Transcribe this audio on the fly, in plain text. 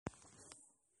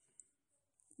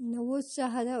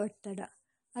ನವೋತ್ಸಾಹದ ಒತ್ತಡ.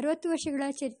 60 ವರ್ಷಗಳ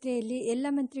ಚರಿತ್ರೆಯಲ್ಲಿ ಎಲ್ಲ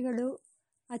ಮಂತ್ರಿಗಳು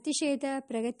ಅತಿಶಯದ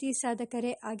ಪ್ರಗತಿ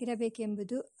ಸಾಧಕರೇ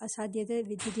ಆಗಿರಬೇಕೆಂಬುದು ಅಸಾಧ್ಯದ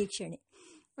ನಿರೀಕ್ಷಣೆ.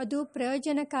 ಅದು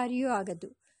ಪ್ರಯೋಜನಕಾರಿಯೂ ಆಗದು.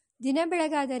 ದಿನ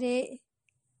ಬೆಳಗಾದರೆ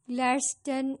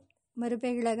ಗ್ಲಾಡ್ಸ್ಟನ್,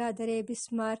 ಮರುಬೆಳಗಾದರೆ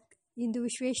ಬಿಸ್ಮಾರ್ಕ್, ಇಂದು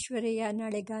ವಿಶ್ವೇಶ್ವರಯ್ಯ,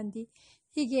 ನಾಳೆ ಗಾಂಧಿ,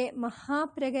 ಹೀಗೆ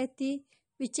ಮಹಾಪ್ರಗತಿ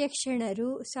ವಿಚಕ್ಷಣರು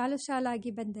ಸಾಲು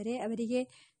ಸಾಲಾಗಿ ಬಂದರೆ ಅವರಿಗೆ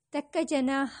ತಕ್ಕ ಜನ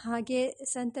ಹಾಗೆ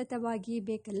ಸಂತತವಾಗಿ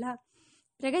ಬೇಕಲ್ಲ.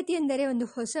 ಪ್ರಗತಿ ಎಂದರೆ ಒಂದು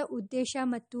ಹೊಸ ಉದ್ದೇಶ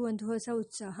ಮತ್ತು ಒಂದು ಹೊಸ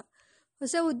ಉತ್ಸಾಹ.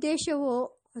 ಹೊಸ ಉದ್ದೇಶವೋ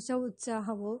ಹೊಸ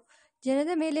ಉತ್ಸಾಹವೋ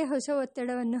ಜನದ ಮೇಲೆ ಹೊಸ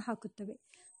ಒತ್ತಡವನ್ನು ಹಾಕುತ್ತವೆ,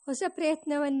 ಹೊಸ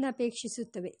ಪ್ರಯತ್ನವನ್ನು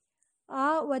ಅಪೇಕ್ಷಿಸುತ್ತವೆ. ಆ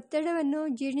ಒತ್ತಡವನ್ನು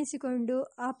ಜೀರ್ಣಿಸಿಕೊಂಡು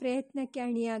ಆ ಪ್ರಯತ್ನಕ್ಕೆ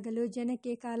ಅಣಿಯಾಗಲು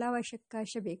ಜನಕ್ಕೆ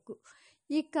ಕಾಲಾವಕಾಶ ಬೇಕು.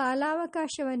 ಈ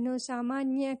ಕಾಲಾವಕಾಶವನ್ನು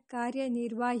ಸಾಮಾನ್ಯ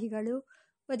ಕಾರ್ಯನಿರ್ವಾಹಿಗಳು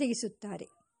ಒದಗಿಸುತ್ತಾರೆ.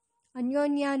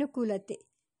 ಅನ್ಯೋನ್ಯಾನುಕೂಲತೆ.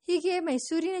 ಹೀಗೆ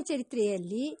ಮೈಸೂರಿನ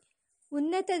ಚರಿತ್ರೆಯಲ್ಲಿ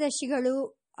ಉನ್ನತದರ್ಶಿಗಳು,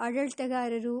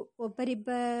 ಆಡಳಿತಗಾರರು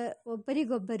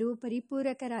ಒಬ್ಬರಿಗೊಬ್ಬರು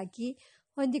ಪರಿಪೂರಕರಾಗಿ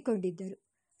ಹೊಂದಿಕೊಂಡಿದ್ದರು.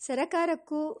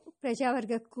 ಸರಕಾರಕ್ಕೂ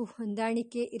ಪ್ರಜಾವರ್ಗಕ್ಕೂ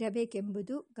ಹೊಂದಾಣಿಕೆ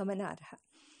ಇರಬೇಕೆಂಬುದು ಗಮನಾರ್ಹ.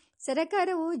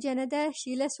 ಸರಕಾರವು ಜನದ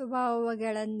ಶೀಲ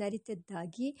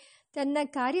ಸ್ವಭಾವಗಳನ್ನರಿತದ್ದಾಗಿ ತನ್ನ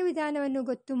ಕಾರ್ಯವಿಧಾನವನ್ನು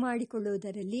ಗೊತ್ತು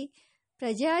ಮಾಡಿಕೊಳ್ಳುವುದರಲ್ಲಿ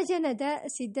ಪ್ರಜಾಜನದ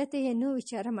ಸಿದ್ಧತೆಯನ್ನು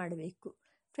ವಿಚಾರ ಮಾಡಬೇಕು.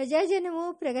 ಪ್ರಜಾಜನವು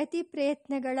ಪ್ರಗತಿ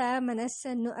ಪ್ರಯತ್ನಗಳ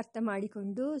ಮನಸ್ಸನ್ನು ಅರ್ಥ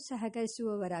ಮಾಡಿಕೊಂಡು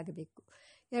ಸಹಕರಿಸುವವರಾಗಬೇಕು.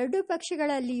 ಎರಡೂ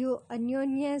ಪಕ್ಷಗಳಲ್ಲಿಯೂ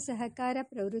ಅನ್ಯೋನ್ಯ ಸಹಕಾರ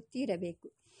ಪ್ರವೃತ್ತಿ ಇರಬೇಕು.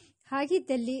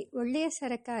 ಹಾಗಿದ್ದಲ್ಲಿ ಒಳ್ಳೆಯ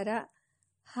ಸರಕಾರ,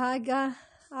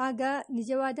 ಆಗ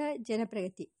ನಿಜವಾದ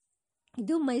ಜನಪ್ರಗತಿ.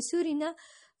 ಇದು ಮೈಸೂರಿನ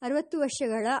 60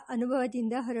 ವರ್ಷಗಳ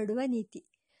ಅನುಭವದಿಂದ ಹೊರಡುವ ನೀತಿ.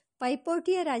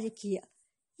 ಪೈಪೋಟಿಯ ರಾಜಕೀಯ.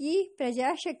 ಈ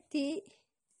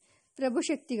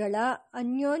ಪ್ರಭುಶಕ್ತಿಗಳ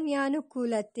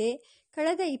ಅನ್ಯೋನ್ಯಾನುಕೂಲತೆ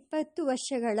ಕಳೆದ 20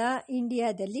 ವರ್ಷಗಳ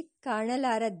ಇಂಡಿಯಾದಲ್ಲಿ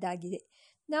ಕಾಣಲಾರದ್ದಾಗಿದೆ.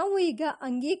 ನಾವು ಈಗ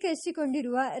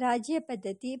ಅಂಗೀಕರಿಸಿಕೊಂಡಿರುವ ರಾಜ್ಯ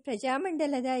ಪದ್ಧತಿ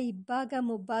ಪ್ರಜಾಮಂಡಲದ ಇಬ್ಬಾಗ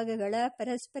ಮುಬ್ಬಾಗಗಳ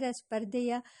ಪರಸ್ಪರ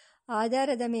ಸ್ಪರ್ಧೆಯ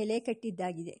ಆಧಾರದ ಮೇಲೆ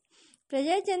ಕಟ್ಟಿದ್ದಾಗಿದೆ.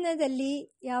 ಪ್ರಜಾಜನದಲ್ಲಿ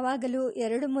ಯಾವಾಗಲೂ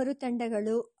 2-3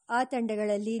 ತಂಡಗಳು, ಆ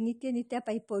ತಂಡಗಳಲ್ಲಿ ನಿತ್ಯ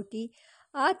ಪೈಪೋಟಿ.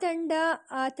 ಈ ತಂಡ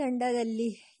ಆ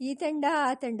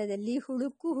ತಂಡದಲ್ಲಿ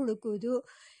ಹುಡುಕುವುದು,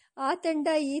 ಆ ತಂಡ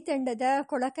ಈ ತಂಡದ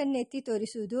ಕೊಳಕನ್ನೆತ್ತಿ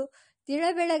ತೋರಿಸುವುದು. ದಿನ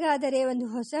ಬೆಳಗಾದರೆ ಒಂದು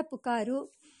ಹೊಸ ಪುಕಾರು,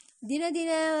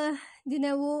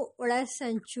 ದಿನವೂ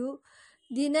ಒಳಸಂಚು,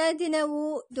 ದಿನವೂ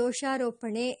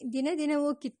ದೋಷಾರೋಪಣೆ, ದಿನವೂ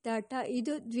ಕಿತ್ತಾಟ.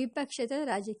 ಇದು ದ್ವಿಪಕ್ಷದ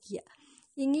ರಾಜಕೀಯ.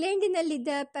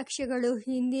 ಇಂಗ್ಲೆಂಡಿನಲ್ಲಿದ್ದ ಪಕ್ಷಗಳು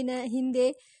ಹಿಂದೆ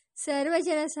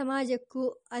ಸರ್ವಜನ ಸಮಾಜಕ್ಕೂ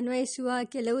ಅನ್ವಯಿಸುವ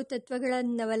ಕೆಲವು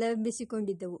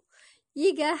ತತ್ವಗಳನ್ನವಲಂಬಿಸಿಕೊಂಡಿದ್ದವು.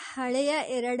 ಈಗ ಹಳೆಯ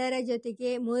ಎರಡರ ಜೊತೆಗೆ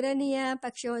ಮೂರನೆಯ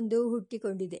ಪಕ್ಷವೊಂದು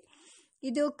ಹುಟ್ಟಿಕೊಂಡಿದೆ.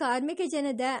 ಇದು ಕಾರ್ಮಿಕ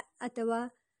ಜನದ ಅಥವಾ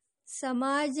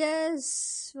ಸಮಾಜಸ್ವಾಮ್ಯವಾದಿಗಳ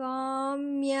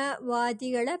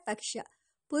ಪಕ್ಷ.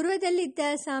 ಪೂರ್ವದಲ್ಲಿದ್ದ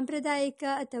ಸಾಂಪ್ರದಾಯಿಕ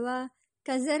ಅಥವಾ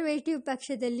ಕನ್ಸರ್ವೇಟಿವ್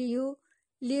ಪಕ್ಷದಲ್ಲಿಯೂ,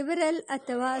 ಲಿಬರಲ್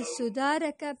ಅಥವಾ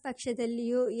ಸುಧಾರಕ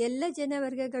ಪಕ್ಷದಲ್ಲಿಯೂ ಎಲ್ಲ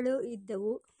ಜನವರ್ಗಗಳು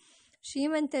ಇದ್ದವು.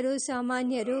 ಶ್ರೀಮಂತರು,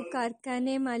 ಸಾಮಾನ್ಯರು,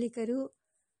 ಕಾರ್ಖಾನೆ ಮಾಲೀಕರು,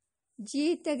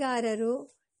 ಜೀತಗಾರರು,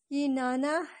 ಈ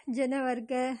ನಾನಾ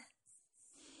ಜನವರ್ಗಗಳು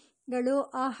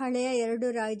ಆ ಹಳೆಯ ಎರಡು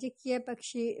ರಾಜಕೀಯ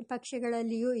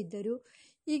ಪಕ್ಷಗಳಲ್ಲಿಯೂ ಇದ್ದರು.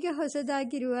 ಈಗ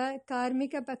ಹೊಸದಾಗಿರುವ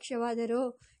ಕಾರ್ಮಿಕ ಪಕ್ಷವಾದರೋ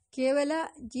ಕೇವಲ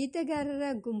ಜೀತಗಾರರ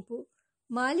ಗುಂಪು,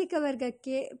 ಮಾಲೀಕ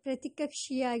ವರ್ಗಕ್ಕೆ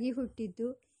ಪ್ರತಿಕಕ್ಷಿಯಾಗಿ ಹುಟ್ಟಿದ್ದು.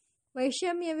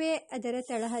 ವೈಷಮ್ಯವೇ ಅದರ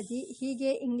ತಳಹದಿ.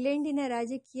 ಹೀಗೆ ಇಂಗ್ಲೆಂಡಿನ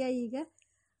ರಾಜಕೀಯ ಈಗ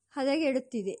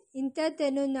ಹದಗೆಡುತ್ತಿದೆ.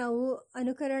 ಇಂಥದ್ದನ್ನು ನಾವು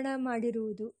ಅನುಕರಣ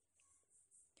ಮಾಡಿರುವುದು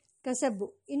ಕಸಬು.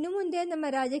 ಇನ್ನು ಮುಂದೆ ನಮ್ಮ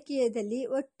ರಾಜಕೀಯದಲ್ಲಿ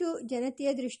ಒಟ್ಟು ಜನತೆಯ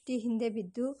ದೃಷ್ಟಿ ಹಿಂದೆ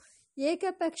ಬಿದ್ದು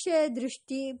ಏಕಪಕ್ಷ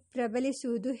ದೃಷ್ಟಿ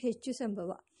ಪ್ರಬಲಿಸುವುದು ಹೆಚ್ಚು ಸಂಭವ.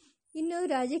 ಇನ್ನು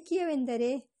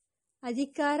ರಾಜಕೀಯವೆಂದರೆ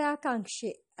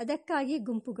ಅಧಿಕಾರಾಕಾಂಕ್ಷೆ. ಅದಕ್ಕಾಗಿ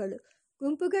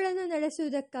ಗುಂಪುಗಳನ್ನು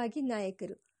ನಡೆಸುವುದಕ್ಕಾಗಿ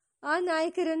ನಾಯಕರು, ಆ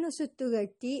ನಾಯಕರನ್ನು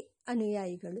ಸುತ್ತುಗಟ್ಟಿ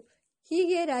ಅನುಯಾಯಿಗಳು.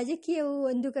 ಹೀಗೆ ರಾಜಕೀಯವು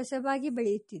ಒಂದು ಕಸಬಾಗಿ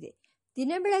ಬೆಳೆಯುತ್ತಿದೆ.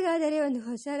 ದಿನ ಬೆಳಗಾದರೆ ಒಂದು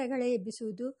ಹೊಸ ರಗಳೆ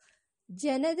ಎಬ್ಬಿಸುವುದು,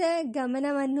 ಜನದ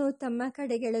ಗಮನವನ್ನು ತಮ್ಮ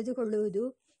ಕಡೆಗೆಳೆದುಕೊಳ್ಳುವುದು,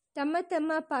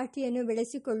 ತಮ್ಮ ಪಾರ್ಟಿಯನ್ನು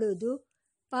ಬೆಳೆಸಿಕೊಳ್ಳುವುದು.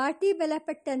 ಪಾರ್ಟಿ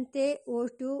ಬಲಪಟ್ಟಂತೆ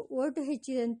ಓಟು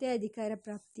ಹೆಚ್ಚಿದಂತೆ ಅಧಿಕಾರ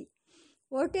ಪ್ರಾಪ್ತಿ.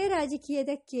 ಓಟೇ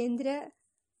ರಾಜಕೀಯದ ಕೇಂದ್ರ,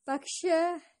 ಪಕ್ಷ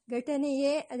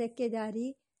ಘಟನೆಯೇ ಅದಕ್ಕೆ ದಾರಿ,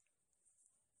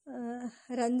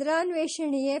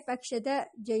 ರಂಧ್ರಾನ್ವೇಷಣೆಯೇ ಪಕ್ಷದ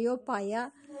ಜಯೋಪಾಯ.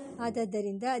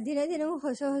 ಆದದ್ದರಿಂದ ದಿನವೂ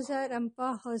ಹೊಸ ರಂಪ,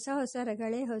 ಹೊಸ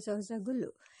ರಗಳೆ, ಹೊಸ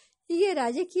ಗುಲ್ಲು. ಹೀಗೆ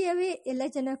ರಾಜಕೀಯವೇ ಎಲ್ಲ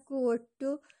ಜನಕ್ಕೂ ಒಟ್ಟು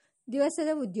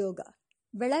ದಿವಸದ ಉದ್ಯೋಗ.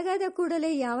 ಬೆಳಗಾದ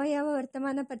ಕೂಡಲೇ ಯಾವ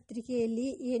ವರ್ತಮಾನ ಪತ್ರಿಕೆಯಲ್ಲಿ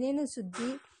ಏನೇನು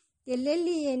ಸುದ್ದಿ,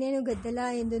 ಎಲ್ಲೆಲ್ಲಿ ಏನೇನು ಗದ್ದಲ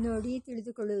ಎಂದು ನೋಡಿ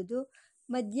ತಿಳಿದುಕೊಳ್ಳುವುದು.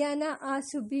 ಮಧ್ಯಾಹ್ನ ಆ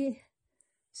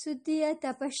ಸುದ್ದಿಯ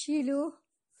ತಪಶೀಲು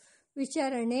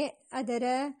ವಿಚಾರಣೆ, ಅದರ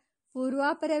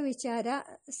ಪೂರ್ವಾಪರ ವಿಚಾರ.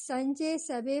 ಸಂಜೆ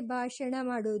ಸಭೆ ಭಾಷಣ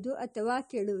ಮಾಡುವುದು ಅಥವಾ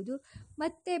ಕೇಳುವುದು.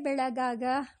 ಮತ್ತೆ ಬೆಳಗಾಗ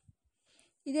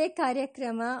ಇದೇ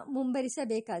ಕಾರ್ಯಕ್ರಮ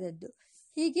ಮುಂಬರಿಸಬೇಕಾದದ್ದು.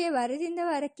 ಹೀಗೆ ವಾರದಿಂದ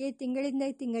ವಾರಕ್ಕೆ, ತಿಂಗಳಿಂದ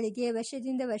ತಿಂಗಳಿಗೆ,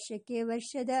 ವರ್ಷದಿಂದ ವರ್ಷಕ್ಕೆ,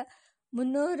 ವರ್ಷದ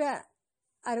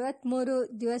 363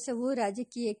 ದಿವಸವೂ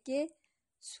ರಾಜಕೀಯಕ್ಕೆ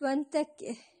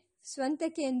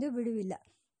ಸ್ವಂತಕ್ಕೆ ಎಂದು ಬಿಡುವಿಲ್ಲ.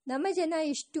 ನಮ್ಮ ಜನ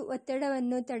ಇಷ್ಟು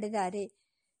ಒತ್ತಡವನ್ನು ತಡೆದರೆ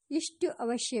ಇಷ್ಟು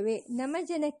ಅವಶ್ಯವೇ? ನಮ್ಮ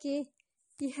ಜನಕ್ಕೆ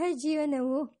ಇಹ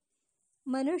ಜೀವನವು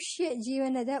ಮನುಷ್ಯ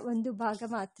ಜೀವನದ ಒಂದು ಭಾಗ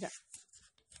ಮಾತ್ರ.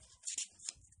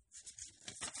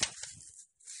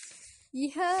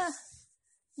 ಇಹ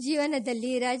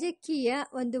ಜೀವನದಲ್ಲಿ ರಾಜಕೀಯ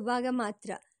ಒಂದು ಭಾಗ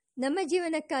ಮಾತ್ರ. ನಮ್ಮ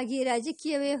ಜೀವನಕ್ಕಾಗಿ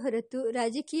ರಾಜಕೀಯವೇ ಹೊರತು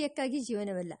ರಾಜಕೀಯಕ್ಕಾಗಿ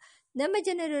ಜೀವನವಲ್ಲ. ನಮ್ಮ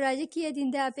ಜನರು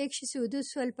ರಾಜಕೀಯದಿಂದ ಅಪೇಕ್ಷಿಸುವುದು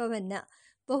ಸ್ವಲ್ಪವನ್ನ,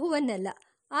 ಬಹುವನ್ನಲ್ಲ.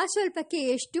 ಆ ಸ್ವಲ್ಪಕ್ಕೆ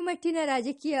ಎಷ್ಟು ಮಟ್ಟಿನ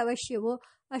ರಾಜಕೀಯ ಅವಶ್ಯವೋ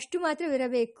ಅಷ್ಟು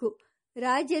ಮಾತ್ರವಿರಬೇಕು.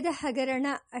 ರಾಜ್ಯದ ಹಗರಣ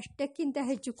ಅಷ್ಟಕ್ಕಿಂತ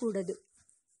ಹೆಚ್ಚು ಕೂಡದು.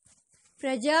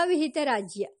 ಪ್ರಜಾವಿಹಿತ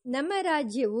ರಾಜ್ಯ. ನಮ್ಮ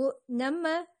ರಾಜ್ಯವು ನಮ್ಮ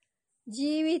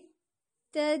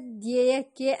ಜೀವಿತ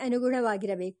ಧ್ಯೇಯಕ್ಕೆ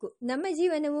ಅನುಗುಣವಾಗಿರಬೇಕು. ನಮ್ಮ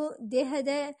ಜೀವನವು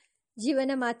ದೇಹದ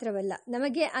ಜೀವನ ಮಾತ್ರವಲ್ಲ,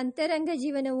 ನಮಗೆ ಅಂತರಂಗ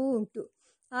ಜೀವನವೂ ಉಂಟು.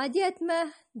 ಆಧ್ಯಾತ್ಮ,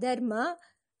 ಧರ್ಮ,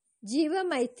 ಜೀವ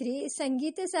ಮೈತ್ರಿ,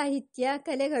 ಸಂಗೀತ, ಸಾಹಿತ್ಯ,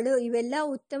 ಕಲೆಗಳು ಇವೆಲ್ಲ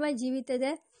ಉತ್ತಮ ಜೀವಿತದ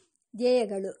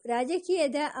ಧ್ಯೇಯಗಳು.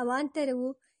 ರಾಜಕೀಯದ ಅವಾಂತರವು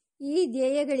ಈ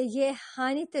ಧ್ಯೇಯಗಳಿಗೆ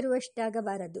ಹಾನಿ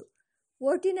ತರುವಷ್ಟಾಗಬಾರದು.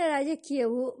 ಓಟಿನ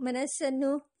ರಾಜಕೀಯವು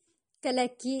ಮನಸ್ಸನ್ನು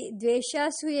ಕಲಕಿ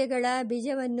ದ್ವೇಷಾಸೂಯೆಗಳ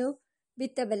ಬೀಜವನ್ನು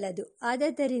ಬಿತ್ತಬಲ್ಲದು.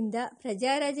 ಆದ್ದರಿಂದ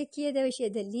ಪ್ರಜಾರಾಜಕೀಯದ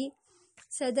ವಿಷಯದಲ್ಲಿ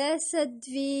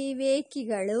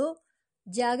ಸದ್ವಿವೇಕಿಗಳು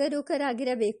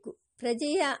ಜಾಗರೂಕರಾಗಿರಬೇಕು.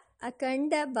 ಪ್ರಜೆಯ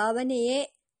ಅಖಂಡ ಭಾವನೆಯೇ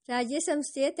ರಾಜ್ಯ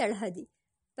ಸಂಸ್ಥೆಯ ತಳಹದಿ.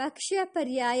 ಪಕ್ಷ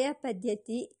ಪರ್ಯಾಯ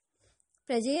ಪದ್ಧತಿ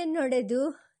ಪ್ರಜೆಯನ್ನೊಡೆದು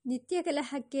ನಿತ್ಯ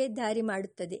ಕಲಹಕ್ಕೆ ದಾರಿ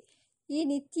ಮಾಡುತ್ತದೆ. ಈ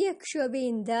ನಿತ್ಯ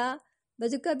ಕ್ಷೋಭೆಯಿಂದ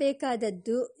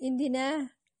ಬದುಕಬೇಕಾದದ್ದು ಇಂದಿನ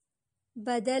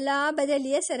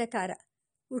ಬದಲಾಬದಲಿಯ ಸರಕಾರ.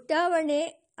 ಉಟಾವಣೆ,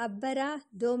 ಅಬ್ಬರ,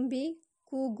 ದೊಂಬಿ,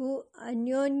 ಕೂಗು,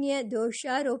 ಅನ್ಯೋನ್ಯ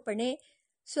ದೋಷಾರೋಪಣೆ,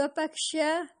 ಸ್ವಪಕ್ಷ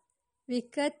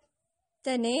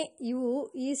ವಿಕರ್ತನೆ ಇವು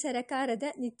ಈ ಸರಕಾರದ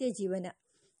ನಿತ್ಯ ಜೀವನ.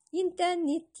 ಇಂಥ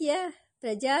ನಿತ್ಯ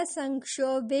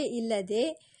ಪ್ರಜಾಸಂಕ್ಷೋಭೆ ಇಲ್ಲದೆ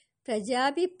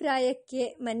ಪ್ರಜಾಭಿಪ್ರಾಯಕ್ಕೆ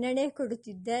ಮನ್ನಣೆ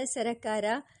ಕೊಡುತ್ತಿದ್ದ ಸರಕಾರ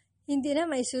ಹಿಂದಿನ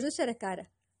ಮೈಸೂರು ಸರಕಾರ.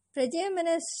 ಪ್ರಜೆಯ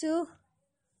ಮನಸ್ಸು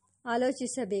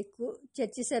ಆಲೋಚಿಸಬೇಕು,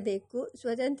 ಚರ್ಚಿಸಬೇಕು,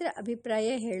 ಸ್ವತಂತ್ರ ಅಭಿಪ್ರಾಯ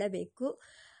ಹೇಳಬೇಕು.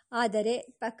 ಆದರೆ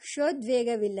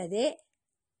ಪಕ್ಷೋದ್ವೇಗವಿಲ್ಲದೆ,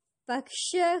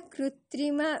 ಪಕ್ಷ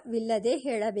ಕೃತ್ರಿಮವಿಲ್ಲದೆ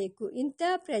ಹೇಳಬೇಕು. ಇಂಥ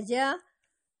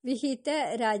ಪ್ರಜಾವಿಹಿತ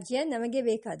ರಾಜ್ಯ ನಮಗೆ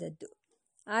ಬೇಕಾದದ್ದು.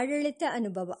 ಆಡಳಿತ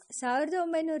ಅನುಭವ.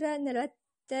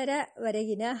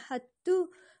 1940ರವರೆಗಿನ 10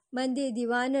 ಮಂದಿ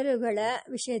ದಿವಾನರುಗಳ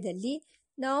ವಿಷಯದಲ್ಲಿ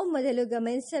ನಾವು ಮೊದಲು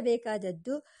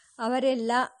ಗಮನಿಸಬೇಕಾದದ್ದು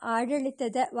ಅವರೆಲ್ಲ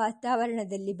ಆಡಳಿತದ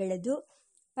ವಾತಾವರಣದಲ್ಲಿ ಬೆಳೆದು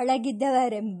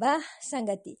ಪಳಗಿದ್ದವರೆಂಬ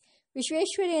ಸಂಗತಿ.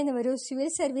 ವಿಶ್ವೇಶ್ವರಯ್ಯನವರು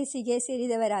ಸಿವಿಲ್ ಸರ್ವೀಸಿಗೆ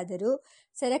ಸೇರಿದವರಾದರೂ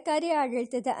ಸರಕಾರಿ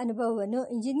ಆಡಳಿತದ ಅನುಭವವನ್ನು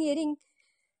ಇಂಜಿನಿಯರಿಂಗ್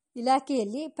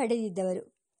ಇಲಾಖೆಯಲ್ಲಿ ಪಡೆದಿದ್ದವರು.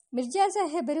 ಮಿರ್ಜಾ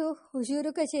ಸಾಹೇಬರು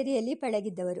ಹುಜೂರು ಕಚೇರಿಯಲ್ಲಿ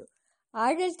ಪಳಗಿದ್ದವರು.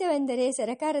 ಆಡಳಿತವೆಂದರೆ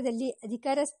ಸರಕಾರದಲ್ಲಿ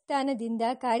ಅಧಿಕಾರ ಸ್ಥಾನದಿಂದ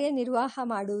ಕಾರ್ಯನಿರ್ವಾಹ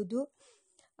ಮಾಡುವುದು.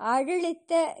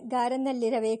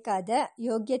 ಆಡಳಿತಗಾರನಲ್ಲಿರಬೇಕಾದ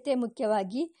ಯೋಗ್ಯತೆ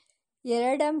ಮುಖ್ಯವಾಗಿ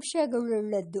 2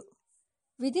 ಅಂಶಗಳುಳ್ಳದ್ದು: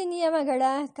 ವಿಧಿನಿಯಮಗಳ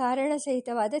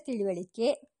ಕಾರಣಸಹಿತವಾದ ತಿಳುವಳಿಕೆ.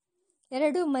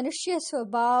 2 ಮನುಷ್ಯ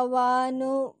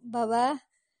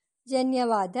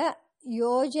ಸ್ವಭಾವಾನುಭವಜನ್ಯವಾದ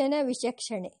ಯೋಜನ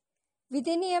ವಿಚಕ್ಷಣೆ.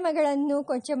 ವಿಧಿನಿಯಮಗಳನ್ನು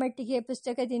ಕೊಂಚಮಟ್ಟಿಗೆ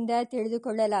ಪುಸ್ತಕದಿಂದ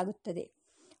ತಿಳಿದುಕೊಳ್ಳಲಾಗುತ್ತದೆ,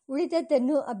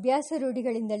 ಉಳಿದದ್ದನ್ನು ಅಭ್ಯಾಸ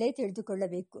ರೂಢಿಗಳಿಂದಲೇ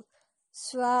ತಿಳಿದುಕೊಳ್ಳಬೇಕು.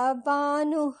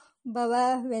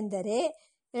 ಸ್ವಭಾನುಭವವೆಂದರೆ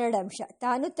 2 ಅಂಶ: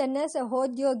 ತಾನು, ತನ್ನ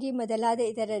ಸಹೋದ್ಯೋಗಿ ಮೊದಲಾದ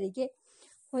ಇತರರಿಗೆ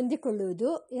ಹೊಂದಿಕೊಳ್ಳುವುದು.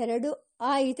 2 ಆ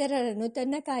ಇತರರನ್ನು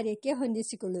ತನ್ನ ಕಾರ್ಯಕ್ಕೆ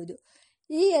ಹೊಂದಿಸಿಕೊಳ್ಳುವುದು.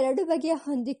 ಈ 2 ಬಗೆಯ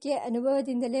ಹೊಂದಿಕೆ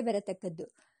ಅನುಭವದಿಂದಲೇ ಬರತಕ್ಕದ್ದು.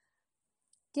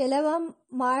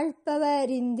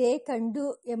 ಕೆಲವಮಾಳ್ಪವರಿಂದೇ ಕಂಡು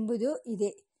ಎಂಬುದು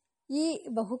ಇದೆ. ಈ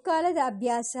ಬಹುಕಾಲದ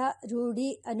ಅಭ್ಯಾಸ, ರೂಢಿ,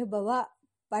 ಅನುಭವ,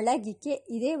 ಪಳಗಿಕೆ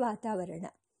ಇದೇ ವಾತಾವರಣ.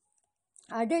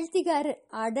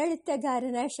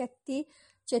 ಆಡಳಿತಗಾರನ ಶಕ್ತಿ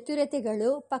ಚತುರತೆಗಳು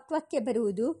ಪಕ್ವಕ್ಕೆ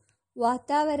ಬರುವುದು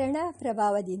ವಾತಾವರಣ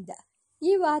ಪ್ರಭಾವದಿಂದ.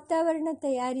 ಈ ವಾತಾವರಣ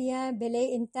ತಯಾರಿಯ ಬೆಲೆ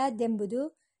ಎಂಥದ್ದೆಂಬುದು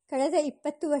ಕಳೆದ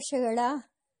 20 ವರ್ಷಗಳ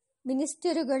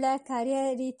ಮಿನಿಸ್ಟರುಗಳ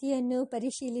ಕಾರ್ಯರೀತಿಯನ್ನು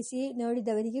ಪರಿಶೀಲಿಸಿ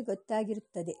ನೋಡಿದವರಿಗೆ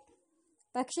ಗೊತ್ತಾಗಿರುತ್ತದೆ.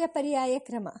 ಪಕ್ಷ ಪರ್ಯಾಯ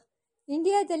ಕ್ರಮ.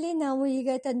 ಇಂಡಿಯಾದಲ್ಲಿ ನಾವು ಈಗ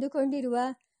ತಂದುಕೊಂಡಿರುವ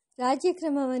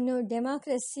ರಾಜ್ಯಕ್ರಮವನ್ನು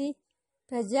ಡೆಮಾಕ್ರಸಿ,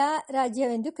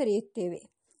 ಪ್ರಜಾರಾಜ್ಯವೆಂದು ಕರೆಯುತ್ತೇವೆ.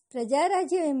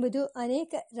 ಪ್ರಜಾರಾಜ್ಯವೆಂಬುದು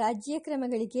ಅನೇಕ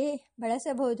ರಾಜ್ಯಕ್ರಮಗಳಿಗೆ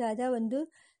ಬಳಸಬಹುದಾದ ಒಂದು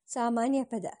ಸಾಮಾನ್ಯ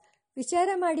ಪದ. ವಿಚಾರ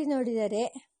ಮಾಡಿ ನೋಡಿದರೆ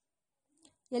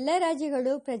ಎಲ್ಲ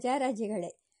ರಾಜ್ಯಗಳು ಪ್ರಜಾರಾಜ್ಯಗಳೇ.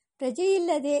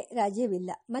 ಪ್ರಜೆಯಿಲ್ಲದೆ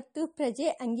ರಾಜ್ಯವಿಲ್ಲ ಮತ್ತು ಪ್ರಜೆ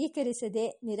ಅಂಗೀಕರಿಸದೆ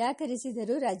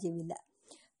ನಿರಾಕರಿಸಿದರೂ ರಾಜ್ಯವಿಲ್ಲ.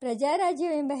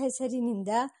 ಪ್ರಜಾರಾಜ್ಯವೆಂಬ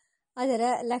ಹೆಸರಿನಿಂದ ಅದರ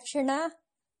ಲಕ್ಷಣ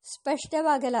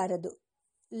ಸ್ಪಷ್ಟವಾಗಲಾರದು.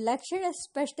 ಲಕ್ಷಣ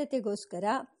ಸ್ಪಷ್ಟತೆಗೋಸ್ಕರ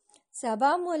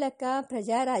ಸಭಾ ಮೂಲಕ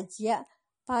ಪ್ರಜಾರಾಜ್ಯ,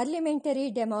 ಪಾರ್ಲಿಮೆಂಟರಿ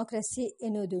ಡೆಮಾಕ್ರಸಿ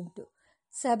ಎನ್ನುವುದುಂಟು.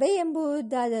 ಸಭೆ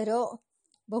ಎಂಬುದಾದರೋ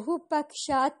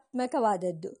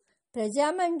ಬಹುಪಕ್ಷಾತ್ಮಕವಾದದ್ದು.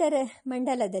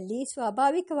 ಮಂಡಲದಲ್ಲಿ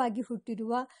ಸ್ವಾಭಾವಿಕವಾಗಿ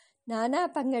ಹುಟ್ಟಿರುವ ನಾನಾ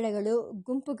ಪಂಗಡಗಳು,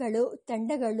 ಗುಂಪುಗಳು,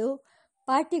 ತಂಡಗಳು,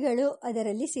 ಪಾರ್ಟಿಗಳು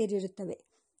ಅದರಲ್ಲಿ ಸೇರಿರುತ್ತವೆ.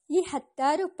 ಈ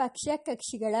 10 ಪಕ್ಷ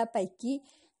ಕಕ್ಷಿಗಳ ಪೈಕಿ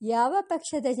ಯಾವ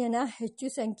ಪಕ್ಷದ ಜನ ಹೆಚ್ಚು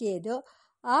ಸಂಖ್ಯೆಯದೋ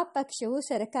ಆ ಪಕ್ಷವು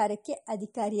ಸರಕಾರಕ್ಕೆ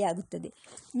ಅಧಿಕಾರಿಯಾಗುತ್ತದೆ.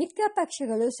 ಮಿಕ್ಕ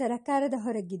ಪಕ್ಷಗಳು ಸರಕಾರದ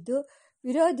ಹೊರಗಿದ್ದು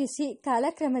ವಿರೋಧಿಸಿ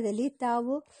ಕಾಲಕ್ರಮದಲ್ಲಿ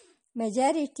ತಾವು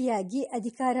ಮೆಜಾರಿಟಿಯಾಗಿ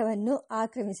ಅಧಿಕಾರವನ್ನು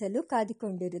ಆಕ್ರಮಿಸಲು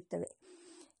ಕಾದುಕೊಂಡಿರುತ್ತವೆ.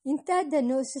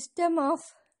 ಇಂಥದ್ದನ್ನು system of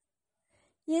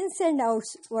ins and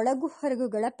outs, ಒಳಗು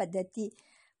ಹೊರಗುಗಳ ಪದ್ಧತಿ,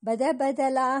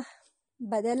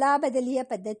 ಬದಲಾಬದಲಿಯ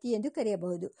ಪದ್ಧತಿ ಎಂದು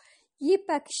ಕರೆಯಬಹುದು. ಈ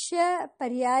ಪಕ್ಷ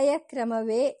ಪರ್ಯಾಯ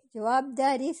ಕ್ರಮವೇ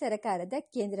ಜವಾಬ್ದಾರಿ ಸರಕಾರದ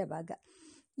ಕೇಂದ್ರ ಭಾಗ.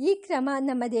 ಈ ಕ್ರಮ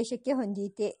ನಮ್ಮ ದೇಶಕ್ಕೆ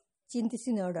ಹೊಂದೀತೆ?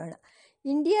 ಚಿಂತಿಸಿ ನೋಡೋಣ.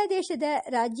 ಇಂಡಿಯಾ ದೇಶದ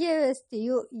ರಾಜ್ಯ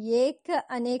ವ್ಯವಸ್ಥೆಯು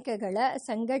ಅನೇಕಗಳ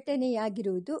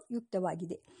ಸಂಘಟನೆಯಾಗಿರುವುದು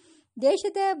ಯುಕ್ತವಾಗಿದೆ.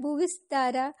 ದೇಶದ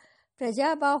ಭೂವಿಸ್ತಾರ,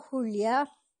 ಪ್ರಜಾಬಾಹುಳ್ಯ,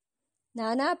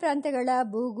 ನಾನಾ ಪ್ರಾಂತಗಳ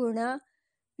ಭೂಗುಣ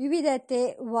ವಿವಿಧತೆ,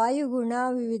 ವಾಯುಗುಣ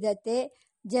ವಿವಿಧತೆ,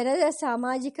 ಜನರ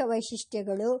ಸಾಮಾಜಿಕ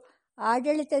ವೈಶಿಷ್ಟ್ಯಗಳು,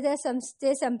 ಆಡಳಿತದ ಸಂಸ್ಥೆ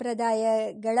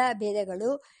ಸಂಪ್ರದಾಯಗಳ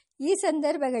ಭೇದಗಳು ಈ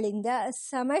ಸಂದರ್ಭಗಳಿಂದ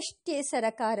ಸಮಷ್ಟಿ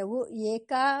ಸರಕಾರವು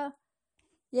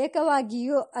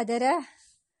ಏಕವಾಗಿಯೂ ಅದರ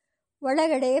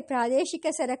ಒಳಗಡೆ ಪ್ರಾದೇಶಿಕ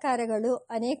ಸರಕಾರಗಳು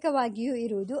ಅನೇಕವಾಗಿಯೂ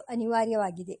ಇರುವುದು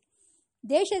ಅನಿವಾರ್ಯವಾಗಿದೆ.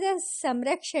 ದೇಶದ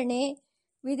ಸಂರಕ್ಷಣೆ,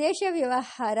 ವಿದೇಶ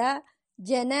ವ್ಯವಹಾರ,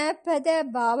 ಜನಪದ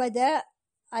ಭಾವದ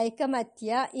ಐಕಮತ್ಯ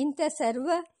ಇಂಥ ಸರ್ವ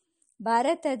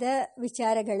ಭಾರತದ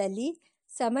ವಿಚಾರಗಳಲ್ಲಿ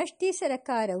ಸಮಷ್ಟಿ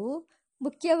ಸರಕಾರವು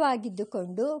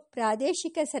ಮುಖ್ಯವಾಗಿದ್ದುಕೊಂಡು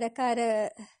ಪ್ರಾದೇಶಿಕ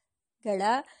ಸರಕಾರಗಳ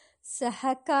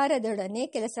ಸಹಕಾರದೊಡನೆ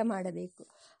ಕೆಲಸ ಮಾಡಬೇಕು.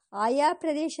 ಆಯಾ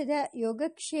ಪ್ರದೇಶದ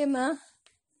ಯೋಗಕ್ಷೇಮಗಳ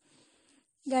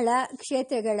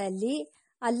ಕ್ಷೇತ್ರಗಳಲ್ಲಿ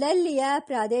ಅಲ್ಲಲ್ಲಿಯ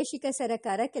ಪ್ರಾದೇಶಿಕ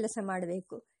ಸರಕಾರ ಕೆಲಸ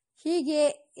ಮಾಡಬೇಕು. ಹೀಗೆ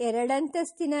 2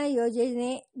 ಅಂತಸ್ತಿನ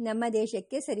ಯೋಜನೆ ನಮ್ಮ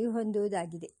ದೇಶಕ್ಕೆ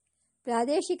ಸರಿಹೊಂದುವುದಾಗಿದೆ.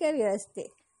 ಪ್ರಾದೇಶಿಕ ವ್ಯವಸ್ಥೆ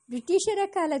ಬ್ರಿಟಿಷರ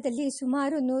ಕಾಲದಲ್ಲಿ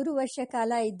ಸುಮಾರು 100 ವರ್ಷ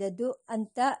ಕಾಲ ಇದ್ದದ್ದು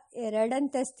ಅಂಥ 2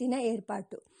 ಅಂತಸ್ತಿನ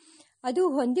ಏರ್ಪಾಟು. ಅದು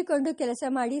ಹೊಂದಿಕೊಂಡು ಕೆಲಸ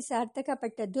ಮಾಡಿ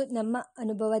ಸಾರ್ಥಕಪಟ್ಟದ್ದು ನಮ್ಮ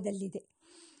ಅನುಭವದಲ್ಲಿದೆ.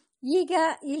 ಈಗ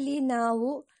ಇಲ್ಲಿ ನಾವು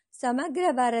ಸಮಗ್ರ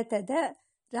ಭಾರತದ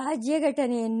ರಾಜ್ಯ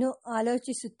ಘಟನೆಯನ್ನು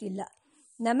ಆಲೋಚಿಸುತ್ತಿಲ್ಲ.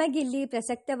 ನಮಗಿಲ್ಲಿ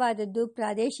ಪ್ರಸಕ್ತವಾದದ್ದು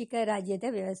ಪ್ರಾದೇಶಿಕ ರಾಜ್ಯದ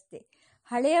ವ್ಯವಸ್ಥೆ.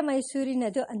 ಹಳೆಯ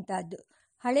ಮೈಸೂರಿನದು ಅಂಥದ್ದು.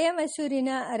 ಹಳೆಯ ಮೈಸೂರಿನ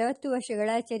 60 ವರ್ಷಗಳ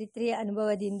ಚರಿತ್ರೆಯ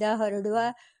ಅನುಭವದಿಂದ ಹೊರಡುವ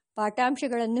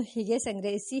ಪಾಠಾಂಶಗಳನ್ನು ಹೀಗೆ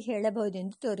ಸಂಗ್ರಹಿಸಿ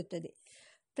ಹೇಳಬಹುದೆಂದು ತೋರುತ್ತದೆ.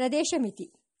 ಪ್ರದೇಶ ಮಿತಿ.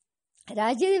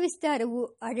 ರಾಜ್ಯದ ವಿಸ್ತಾರವು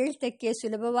ಆಡಳಿತಕ್ಕೆ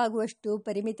ಸುಲಭವಾಗುವಷ್ಟು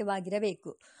ಪರಿಮಿತವಾಗಿರಬೇಕು.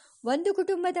 ಒಂದು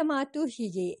ಕುಟುಂಬದ ಮಾತು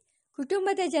ಹೀಗೆಯೇ.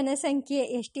 ಕುಟುಂಬದ ಜನಸಂಖ್ಯೆ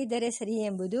ಎಷ್ಟಿದ್ದರೆ ಸರಿ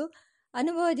ಎಂಬುದು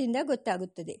ಅನುಭವದಿಂದ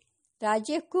ಗೊತ್ತಾಗುತ್ತದೆ.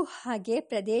 ರಾಜ್ಯಕ್ಕೂ ಹಾಗೆ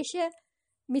ಪ್ರದೇಶ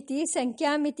ಮಿತಿ,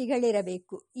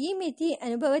 ಸಂಖ್ಯಾಮಿತಿಗಳಿರಬೇಕು. ಈ ಮಿತಿ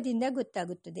ಅನುಭವದಿಂದ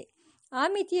ಗೊತ್ತಾಗುತ್ತದೆ. ಆ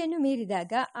ಮಿತಿಯನ್ನು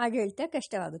ಮೀರಿದಾಗ ಆಡಳಿತ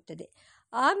ಕಷ್ಟವಾಗುತ್ತದೆ.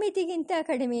 ಆ ಮಿತಿಗಿಂತ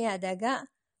ಕಡಿಮೆಯಾದಾಗ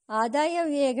ಆದಾಯ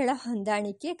ವ್ಯಯಗಳ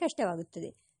ಹೊಂದಾಣಿಕೆ ಕಷ್ಟವಾಗುತ್ತದೆ.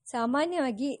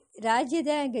 ಸಾಮಾನ್ಯವಾಗಿ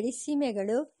ರಾಜ್ಯದ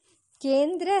ಗಡಿಸೀಮೆಗಳು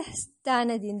ಕೇಂದ್ರ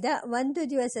ಸ್ಥಾನದಿಂದ 1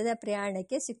 ದಿವಸದ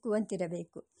ಪ್ರಯಾಣಕ್ಕೆ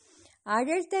ಸಿಕ್ಕುವಂತಿರಬೇಕು.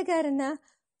 ಆಡಳಿತಗಾರನ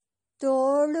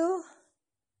ತೋಳು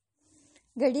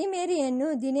ಗಡಿಮೇರೆಯನ್ನು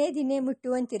ದಿನೇ ದಿನೇ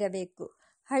ಮುಟ್ಟುವಂತಿರಬೇಕು.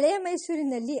 ಹಳೆಯ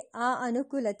ಮೈಸೂರಿನಲ್ಲಿ ಆ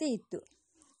ಅನುಕೂಲತೆ ಇತ್ತು.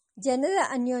 ಜನರ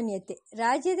ಅನ್ಯೋನ್ಯತೆ.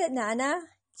 ರಾಜ್ಯದ ನಾನಾ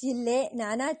ಜಿಲ್ಲೆ,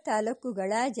 ನಾನಾ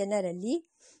ತಾಲೂಕುಗಳ ಜನರಲ್ಲಿ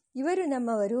ಇವರು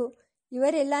ನಮ್ಮವರು,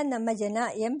 ಇವರೆಲ್ಲ ನಮ್ಮ ಜನ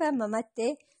ಎಂಬ ಮಮತೆ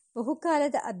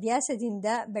ಬಹುಕಾಲದ ಅಭ್ಯಾಸದಿಂದ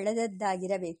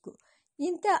ಬೆಳೆದದ್ದಾಗಿರಬೇಕು.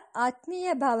 ಇಂಥ ಆತ್ಮೀಯ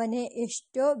ಭಾವನೆ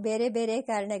ಎಷ್ಟೋ ಬೇರೆ ಬೇರೆ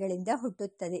ಕಾರಣಗಳಿಂದ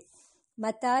ಹುಟ್ಟುತ್ತದೆ.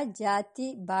 ಮತ, ಜಾತಿ,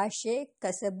 ಭಾಷೆ,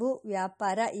 ಕಸಬು,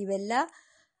 ವ್ಯಾಪಾರ ಇವೆಲ್ಲ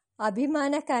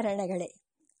ಅಭಿಮಾನ ಕಾರಣಗಳೇ.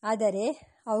 ಆದರೆ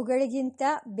ಅವುಗಳಿಗಿಂತ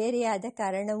ಬೇರೆಯಾದ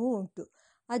ಕಾರಣವೂ ಉಂಟು.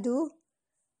 ಅದು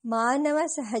ಮಾನವ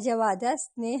ಸಹಜವಾದ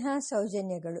ಸ್ನೇಹ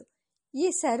ಸೌಜನ್ಯಗಳು. ಈ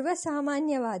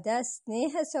ಸರ್ವಸಾಮಾನ್ಯವಾದ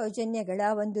ಸ್ನೇಹ ಸೌಜನ್ಯಗಳ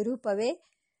ಒಂದು ರೂಪವೇ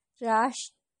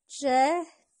ರಾಷ್ಟ್ರಕಾಭಿಮಾನ.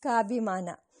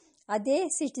 ಅದೇ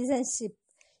ಸಿಟಿಸನ್ಶಿಪ್.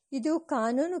 ಇದು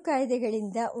ಕಾನೂನು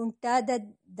ಕಾಯ್ದೆಗಳಿಂದ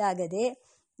ಉಂಟಾದದ್ದಾಗದೆ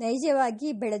ನೈಜವಾಗಿ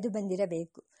ಬೆಳೆದು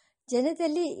ಬಂದಿರಬೇಕು.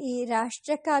 ಜನದಲ್ಲಿ ಈ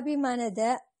ರಾಷ್ಟ್ರಕಾಭಿಮಾನದ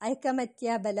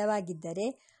ಐಕಮತ್ಯ ಬಲವಾಗಿದ್ದರೆ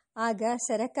ಆಗ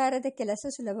ಸರಕಾರದ ಕೆಲಸ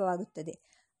ಸುಲಭವಾಗುತ್ತದೆ.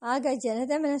 ಆಗ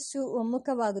ಜನದ ಮನಸ್ಸು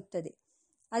ಒಮ್ಮುಖವಾಗುತ್ತದೆ.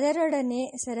 ಅದರೊಡನೆ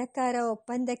ಸರಕಾರ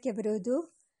ಒಪ್ಪಂದಕ್ಕೆ ಬರುವುದು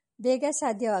ಬೇಗ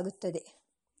ಸಾಧ್ಯವಾಗುತ್ತದೆ.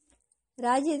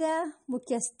 ರಾಜ್ಯದ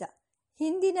ಮುಖ್ಯಸ್ಥ.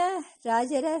 ಹಿಂದಿನ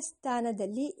ರಾಜರ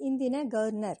ಸ್ಥಾನದಲ್ಲಿ ಇಂದಿನ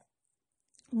ಗವರ್ನರ್,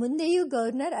 ಮುಂದೆಯೂ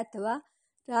ಗವರ್ನರ್ ಅಥವಾ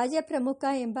ರಾಜಪ್ರಮುಖ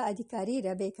ಎಂಬ ಅಧಿಕಾರಿ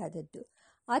ಇರಬೇಕಾದದ್ದು.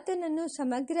 ಆತನನ್ನು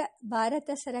ಸಮಗ್ರ ಭಾರತ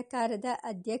ಸರಕಾರದ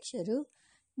ಅಧ್ಯಕ್ಷರು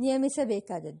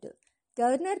ನೇಮಿಸಬೇಕಾದದ್ದು.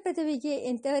 ಗವರ್ನರ್ ಪದವಿಗೆ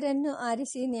ಎಂಥವರನ್ನು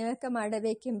ಆರಿಸಿ ನೇಮಕ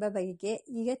ಮಾಡಬೇಕೆಂಬ ಬಗೆಗೆ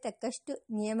ಈಗ ತಕ್ಕಷ್ಟು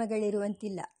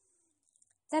ನಿಯಮಗಳಿರುವಂತಿಲ್ಲ.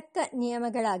 ತಕ್ಕ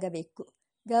ನಿಯಮಗಳಾಗಬೇಕು.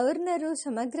 ಗವರ್ನರು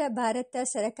ಸಮಗ್ರ ಭಾರತ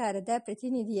ಸರಕಾರದ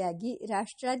ಪ್ರತಿನಿಧಿಯಾಗಿ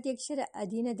ರಾಷ್ಟ್ರಾಧ್ಯಕ್ಷರ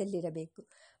ಅಧೀನದಲ್ಲಿರಬೇಕು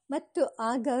ಮತ್ತು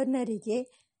ಆ ಗವರ್ನರಿಗೆ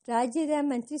ರಾಜ್ಯದ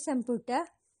ಮಂತ್ರಿ ಸಂಪುಟ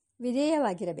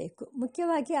ವಿಧೇಯವಾಗಿರಬೇಕು.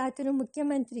 ಮುಖ್ಯವಾಗಿ ಆತನು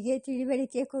ಮುಖ್ಯಮಂತ್ರಿಗೆ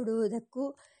ತಿಳಿವಳಿಕೆ ಕೊಡುವುದಕ್ಕೂ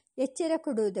ಎಚ್ಚರ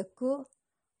ಕೊಡುವುದಕ್ಕೂ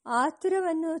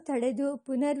ಆತುರವನ್ನು ತಡೆದು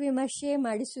ಪುನರ್ವಿಮರ್ಶೆ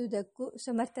ಮಾಡಿಸುವುದಕ್ಕೂ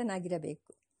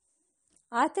ಸಮರ್ಥನಾಗಿರಬೇಕು.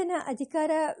 ಆತನ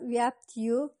ಅಧಿಕಾರ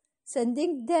ವ್ಯಾಪ್ತಿಯು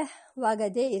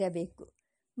ಸಂದಿಗ್ಧವಾಗದೇ ಇರಬೇಕು.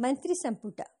 ಮಂತ್ರಿ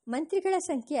ಸಂಪುಟ ಮಂತ್ರಿಗಳ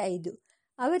ಸಂಖ್ಯೆ 5.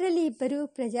 ಅವರಲ್ಲಿ 2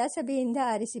 ಪ್ರಜಾಸಭೆಯಿಂದ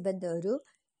ಆರಿಸಿ ಬಂದವರು,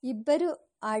 2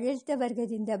 ಆಡಳಿತ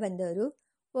ವರ್ಗದಿಂದ ಬಂದವರು,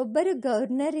 1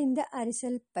 ಗವರ್ನರಿಂದ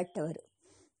ಆರಿಸಲ್ಪಟ್ಟವರು.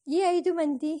 ಈ 5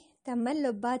 ಮಂದಿ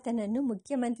ತಮ್ಮಲ್ಲೊಬ್ಬಾತನನ್ನು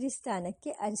ಮುಖ್ಯಮಂತ್ರಿ ಸ್ಥಾನಕ್ಕೆ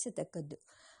ಆರಿಸತಕ್ಕದ್ದು.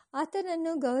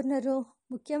 ಆತನನ್ನು ಗವರ್ನರು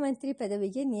ಮುಖ್ಯಮಂತ್ರಿ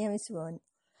ಪದವಿಗೆ ನೇಮಿಸುವವನು.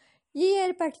 ಈ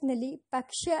ಏರ್ಪಾಟಿನಲ್ಲಿ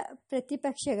ಪಕ್ಷ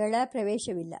ಪ್ರತಿಪಕ್ಷಗಳ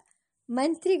ಪ್ರವೇಶವಿಲ್ಲ.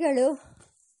 ಮಂತ್ರಿಗಳು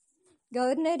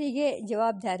ಗವರ್ನರಿಗೆ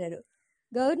ಜವಾಬ್ದಾರರು.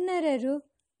 ಗವರ್ನರರು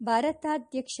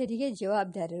ಭಾರತಾಧ್ಯಕ್ಷರಿಗೆ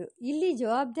ಜವಾಬ್ದಾರರು. ಇಲ್ಲಿ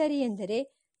ಜವಾಬ್ದಾರಿ ಎಂದರೆ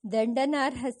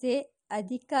ದಂಡನಾರ್ಹತೆ,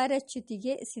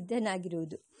 ಅಧಿಕಾರಚ್ಯುತಿಗೆ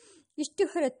ಸಿದ್ಧನಾಗಿರುವುದು. ಇಷ್ಟು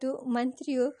ಹೊರತು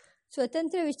ಮಂತ್ರಿಯು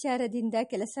ಸ್ವತಂತ್ರ ವಿಚಾರದಿಂದ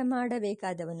ಕೆಲಸ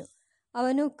ಮಾಡಬೇಕಾದವನು.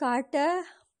 ಅವನು ಕಾಟ,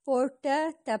 ಪೋಟ,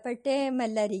 ತಪಟೆ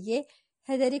ಮಲ್ಲರಿಗೆ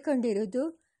ಹೆದರಿಕೊಂಡಿರುವುದು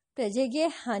ಪ್ರಜೆಗೆ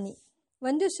ಹಾನಿ.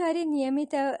 ಒಂದು ಸಾರಿ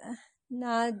ನಿಯಮಿತನಾದಾತನು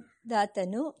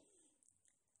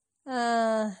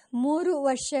 3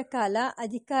 ವರ್ಷ ಕಾಲ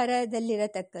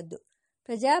ಅಧಿಕಾರದಲ್ಲಿರತಕ್ಕದ್ದು.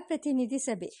 ಪ್ರಜಾಪ್ರತಿನಿಧಿ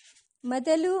ಸಭೆ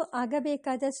ಮೊದಲು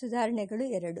ಆಗಬೇಕಾದ ಸುಧಾರಣೆಗಳು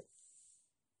 2.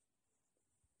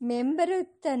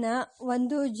 ಮೆಂಬರುತನ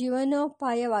ಒಂದು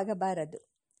ಜೀವನೋಪಾಯವಾಗಬಾರದು.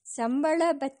 ಸಂಬಳ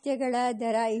ಭತ್ಯೆಗಳ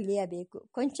ದರ ಇಳಿಯಬೇಕು.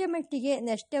 ಕೊಂಚ ಮಟ್ಟಿಗೆ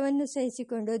ನಷ್ಟವನ್ನು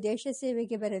ಸಹಿಸಿಕೊಂಡು ದೇಶ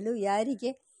ಸೇವೆಗೆ ಬರಲು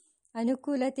ಯಾರಿಗೆ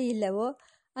ಅನುಕೂಲತೆ ಇಲ್ಲವೋ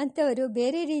ಅಂಥವರು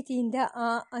ಬೇರೆ ರೀತಿಯಿಂದ ಆ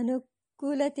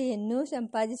ಅನುಕೂಲತೆಯನ್ನು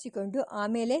ಸಂಪಾದಿಸಿಕೊಂಡು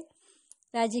ಆಮೇಲೆ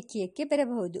ರಾಜಕೀಯಕ್ಕೆ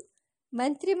ಬರಬಹುದು.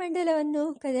 ಮಂತ್ರಿಮಂಡಲವನ್ನು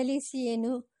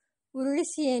ಕದಲಿಸಿಯೇನು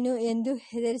ಉರುಳಿಸಿಯೇನು ಎಂದು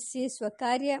ಹೆದರಿಸಿ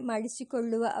ಸ್ವಕಾರ್ಯ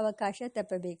ಮಾಡಿಸಿಕೊಳ್ಳುವ ಅವಕಾಶ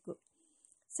ತಪ್ಪಬೇಕು.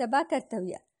 ಸಭಾ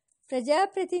ಕರ್ತವ್ಯ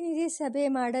ಪ್ರಜಾಪ್ರತಿನಿಧಿ ಸಭೆ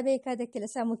ಮಾಡಬೇಕಾದ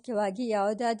ಕೆಲಸ ಮುಖ್ಯವಾಗಿ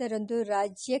ಯಾವುದಾದರೊಂದು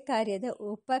ರಾಜ್ಯ ಕಾರ್ಯದ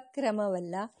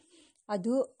ಉಪಕ್ರಮವಲ್ಲ.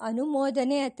 ಅದು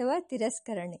ಅನುಮೋದನೆ ಅಥವಾ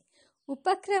ತಿರಸ್ಕರಣೆ.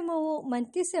 ಉಪಕ್ರಮವು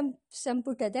ಮಂತ್ರಿ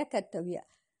ಸಂಪುಟದ ಕರ್ತವ್ಯ.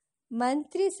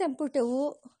 ಮಂತ್ರಿ ಸಂಪುಟವು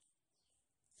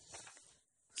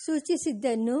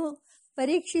ಸೂಚಿಸಿದ್ದನ್ನು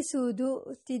ಪರೀಕ್ಷಿಸುವುದು,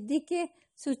 ತಿದ್ದಿಕೆ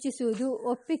ಸೂಚಿಸುವುದು,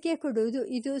 ಒಪ್ಪಿಗೆ ಕೊಡುವುದು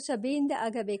ಇದು ಸಭೆಯಿಂದ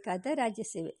ಆಗಬೇಕಾದ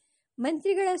ರಾಜ್ಯಸೇವೆ.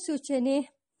 ಮಂತ್ರಿಗಳ ಸೂಚನೆ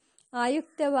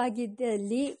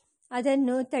ಆಯುಕ್ತವಾಗಿದ್ದಲ್ಲಿ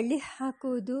ಅದನ್ನು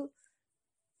ತಳ್ಳಿಹಾಕುವುದು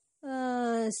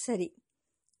ಸರಿ.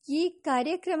 ಈ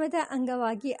ಕಾರ್ಯಕ್ರಮದ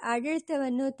ಅಂಗವಾಗಿ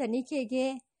ಆಡಳಿತವನ್ನು ತನಿಖೆಗೆ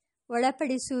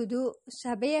ಒಳಪಡಿಸುವುದು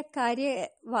ಸಭೆಯ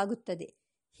ಕಾರ್ಯವಾಗುತ್ತದೆ.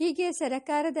 ಹೀಗೆ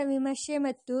ಸರಕಾರದ ವಿಮರ್ಶೆ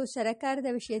ಮತ್ತು ಸರಕಾರದ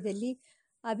ವಿಷಯದಲ್ಲಿ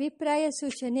ಅಭಿಪ್ರಾಯ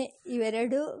ಸೂಚನೆ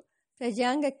ಇವೆರಡೂ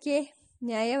ಪ್ರಜಾಂಗಕ್ಕೆ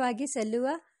ನ್ಯಾಯವಾಗಿ ಸಲ್ಲುವ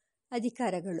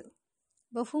ಅಧಿಕಾರಗಳು.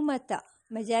 ಬಹುಮತ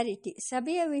ಮೆಜಾರಿಟಿ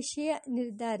ಸಭೆಯ ವಿಷಯ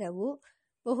ನಿರ್ಧಾರವು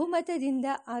ಬಹುಮತದಿಂದ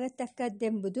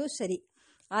ಆಗತಕ್ಕದ್ದೆಂಬುದು ಸರಿ.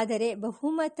 ಆದರೆ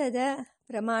ಬಹುಮತದ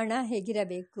ಪ್ರಮಾಣ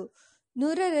ಹೇಗಿರಬೇಕು?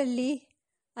 100ರಲ್ಲಿ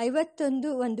 51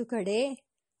 ಒಂದು ಕಡೆ,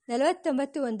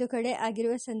 49 ಒಂದು ಕಡೆ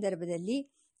ಆಗಿರುವ ಸಂದರ್ಭದಲ್ಲಿ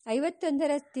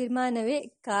 51ರ ತೀರ್ಮಾನವೇ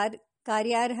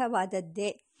ಕಾರ್ಯಾರ್ಹವಾದದ್ದೇ.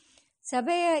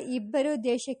 ಸಭೆಯ 2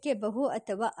 ದೇಶಕ್ಕೆ ಬಹು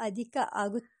ಅಥವಾ ಅಧಿಕ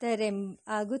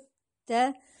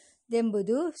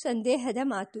ಆಗುತ್ತದೆಂಬುದು ಸಂದೇಹದ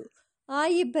ಮಾತು. ಆ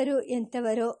 2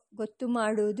 ಎಂಥವರೋ ಗೊತ್ತು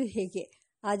ಮಾಡುವುದು ಹೇಗೆ?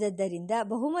 ಆದದ್ದರಿಂದ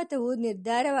ಬಹುಮತವು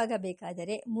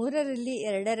ನಿರ್ಧಾರವಾಗಬೇಕಾದರೆ 3ರಲ್ಲಿ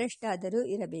 2ರಷ್ಟಾದರೂ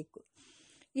ಇರಬೇಕು.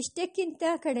 ಇಷ್ಟಕ್ಕಿಂತ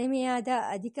ಕಡಿಮೆಯಾದ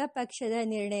ಅಧಿಕ ಪಕ್ಷದ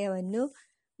ನಿರ್ಣಯವನ್ನು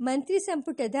ಮಂತ್ರಿ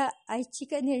ಸಂಪುಟದ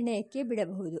ಐಚ್ಛಿಕ ನಿರ್ಣಯಕ್ಕೆ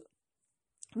ಬಿಡಬಹುದು.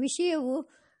 ವಿಷಯವು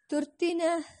ತುರ್ತಿನ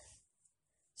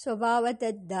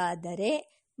ಸ್ವಭಾವದದ್ದಾದರೆ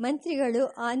ಮಂತ್ರಿಗಳು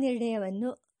ಆ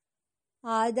ನಿರ್ಣಯವನ್ನು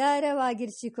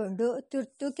ಆಧಾರವಾಗಿರಿಸಿಕೊಂಡು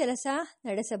ತುರ್ತು ಕೆಲಸ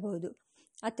ನಡೆಸಬಹುದು.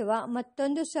 ಅಥವಾ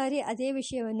ಮತ್ತೊಂದು ಸಾರಿ ಅದೇ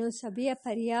ವಿಷಯವನ್ನು ಸಭೆಯ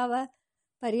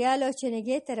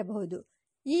ಪರ್ಯಾಲೋಚನೆಗೆ ತರಬಹುದು.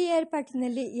 ಈ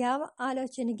ಏರ್ಪಾಟಿನಲ್ಲಿ ಯಾವ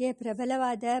ಆಲೋಚನೆಗೆ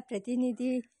ಪ್ರಬಲವಾದ ಪ್ರತಿನಿಧಿ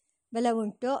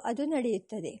ಬಲವುಂಟೋ ಅದು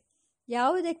ನಡೆಯುತ್ತದೆ.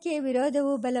 ಯಾವುದಕ್ಕೆ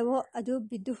ವಿರೋಧವೂ ಬಲವೋ ಅದು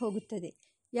ಬಿದ್ದು ಹೋಗುತ್ತದೆ.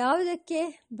 ಯಾವುದಕ್ಕೆ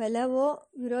ಬಲವೋ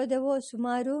ವಿರೋಧವೋ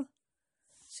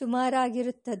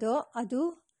ಸುಮಾರಾಗಿರುತ್ತದೋ ಅದು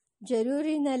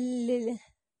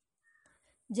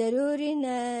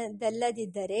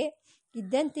ಜರೂರಿನದಲ್ಲದಿದ್ದರೆ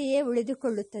ಇದ್ದಂತೆಯೇ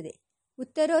ಉಳಿದುಕೊಳ್ಳುತ್ತದೆ.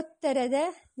 ಉತ್ತರೋತ್ತರದ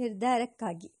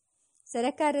ನಿರ್ಧಾರಕ್ಕಾಗಿ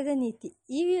ಸರಕಾರದ ನೀತಿ.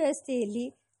 ಈ ವ್ಯವಸ್ಥೆಯಲ್ಲಿ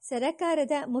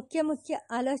ಸರಕಾರದ ಮುಖ್ಯ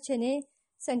ಆಲೋಚನೆ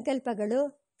ಸಂಕಲ್ಪಗಳು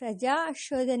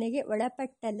ಪ್ರಜಾಶೋಧನೆಗೆ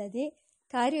ಒಳಪಟ್ಟಲ್ಲದೆ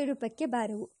ಕಾರ್ಯರೂಪಕ್ಕೆ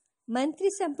ಬಾರವು. ಮಂತ್ರಿ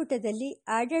ಸಂಪುಟದಲ್ಲಿ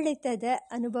ಆಡಳಿತದ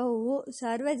ಅನುಭವವು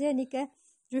ಸಾರ್ವಜನಿಕ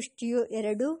ದೃಷ್ಟಿಯು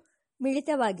ಎರಡೂ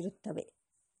ಮಿಳಿತವಾಗಿರುತ್ತವೆ.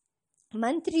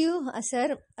 ಮಂತ್ರಿಯು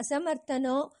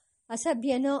ಅಸಮರ್ಥನೋ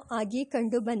ಅಸಭ್ಯನೋ ಆಗಿ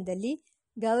ಕಂಡುಬಂದಲ್ಲಿ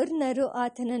ಗವರ್ನರು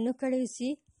ಆತನನ್ನು ಕಳುಹಿಸಿ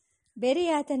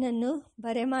ಬೇರೆಯಾತನನ್ನು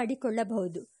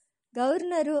ಬರಮಾಡಿಕೊಳ್ಳಬಹುದು.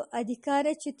 ಗವರ್ನರು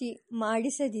ಅಧಿಕಾರಚ್ಯುತಿ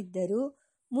ಮಾಡಿಸದಿದ್ದರೂ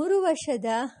 3 ವರ್ಷದ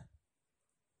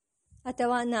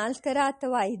ಅಥವಾ 4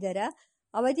 ಅಥವಾ 5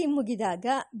 ಅವಧಿ ಮುಗಿದಾಗ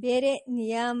ಬೇರೆ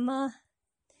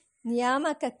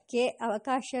ನಿಯಾಮಕಕ್ಕೆ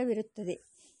ಅವಕಾಶವಿರುತ್ತದೆ.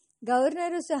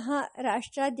 ಗವರ್ನರು ಸಹ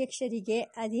ರಾಷ್ಟ್ರಾಧ್ಯಕ್ಷರಿಗೆ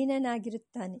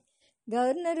ಅಧೀನನಾಗಿರುತ್ತಾನೆ.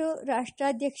 ಗವರ್ನರು,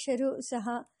 ರಾಷ್ಟ್ರಾಧ್ಯಕ್ಷರು ಸಹ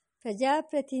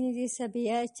ಪ್ರಜಾಪ್ರತಿನಿಧಿ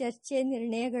ಸಭೆಯ ಚರ್ಚೆ,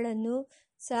 ನಿರ್ಣಯಗಳನ್ನು,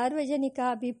 ಸಾರ್ವಜನಿಕ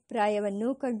ಅಭಿಪ್ರಾಯವನ್ನು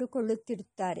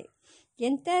ಕಂಡುಕೊಳ್ಳುತ್ತಿರುತ್ತಾರೆ.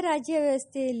 ಎಂಥ ರಾಜ್ಯ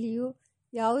ವ್ಯವಸ್ಥೆಯಲ್ಲಿಯೂ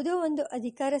ಯಾವುದೋ ಒಂದು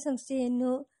ಅಧಿಕಾರ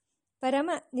ಸಂಸ್ಥೆಯನ್ನು ಪರಮ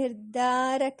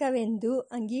ನಿರ್ಧಾರಕವೆಂದು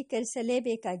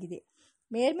ಅಂಗೀಕರಿಸಲೇಬೇಕಾಗಿದೆ.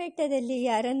 ಮೇಲ್ಮಟ್ಟದಲ್ಲಿ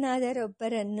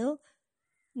ಯಾರನ್ನಾದರೊಬ್ಬರನ್ನು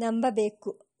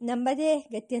ನಂಬಬೇಕು, ನಂಬದೇ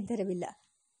ಗತ್ಯಂತರವಿಲ್ಲ.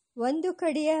 ಒಂದು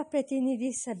ಕಡೆಯ ಪ್ರತಿನಿಧಿ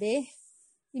ಸಭೆ,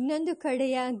 ಇನ್ನೊಂದು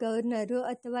ಕಡೆಯ ಗವರ್ನರು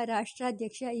ಅಥವಾ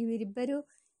ರಾಷ್ಟ್ರಾಧ್ಯಕ್ಷ ಇವರಿಬ್ಬರು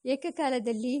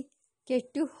ಏಕಕಾಲದಲ್ಲಿ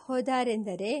ಕೆಟ್ಟು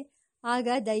ಹೋದಾರೆಂದರೆ ಆಗ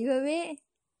ದೈವವೇ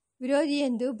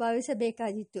ವಿರೋಧಿಯೆಂದು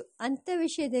ಭಾವಿಸಬೇಕಾದೀತು. ಅಂಥ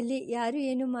ವಿಷಯದಲ್ಲಿ ಯಾರು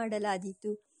ಏನು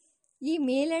ಮಾಡಲಾದೀತು? ಈ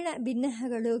ಮೇಲಣ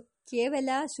ಭಿನ್ನಹಗಳು ಕೇವಲ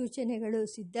ಸೂಚನೆಗಳು,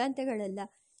 ಸಿದ್ಧಾಂತಗಳಲ್ಲ.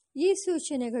 ಈ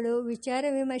ಸೂಚನೆಗಳು ವಿಚಾರ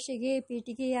ವಿಮರ್ಶೆಗೆ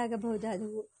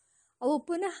ಪೀಠಿಕೆಯಾಗಬಹುದಾದವು. ಅವು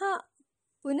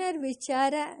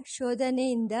ಪುನರ್ವಿಚಾರ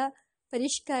ಶೋಧನೆಯಿಂದ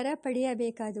ಪರಿಷ್ಕಾರ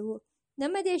ಪಡೆಯಬೇಕಾದವು.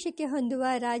 ನಮ್ಮ ದೇಶಕ್ಕೆ ಹೊಂದುವ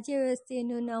ರಾಜ್ಯ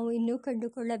ವ್ಯವಸ್ಥೆಯನ್ನು ನಾವು ಇನ್ನೂ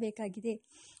ಕಂಡುಕೊಳ್ಳಬೇಕಾಗಿದೆ.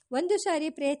 ಒಂದು ಸಾರಿ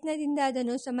ಪ್ರಯತ್ನದಿಂದ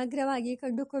ಅದನ್ನು ಸಮಗ್ರವಾಗಿ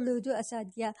ಕಂಡುಕೊಳ್ಳುವುದು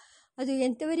ಅಸಾಧ್ಯ. ಅದು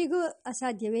ಎಂಥವರಿಗೂ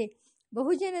ಅಸಾಧ್ಯವೇ.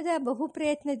 ಬಹುಜನದ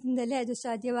ಬಹುಪ್ರಯತ್ನದಿಂದಲೇ ಅದು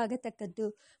ಸಾಧ್ಯವಾಗತಕ್ಕದ್ದು,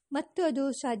 ಮತ್ತು ಅದು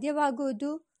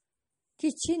ಸಾಧ್ಯವಾಗುವುದು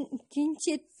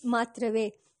ಕಿಂಚಿತ್ ಮಾತ್ರವೇ.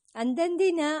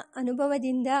 ಅಂದಂದಿನ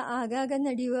ಅನುಭವದಿಂದ ಆಗಾಗ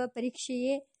ನಡೆಯುವ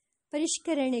ಪರೀಕ್ಷೆಯೇ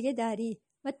ಪರಿಷ್ಕರಣೆಗೆ ದಾರಿ,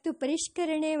 ಮತ್ತು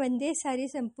ಪರಿಷ್ಕರಣೆ ಒಂದೇ ಸಾರಿ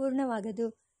ಸಂಪೂರ್ಣವಾಗದು.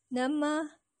 ನಮ್ಮ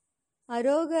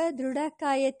ಅರೋಗ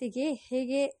ದೃಢಕಾಯತೆಗೆ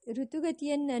ಹೇಗೆ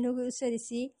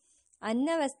ಋತುಗತಿಯನ್ನನುಸರಿಸಿ ಅನ್ನ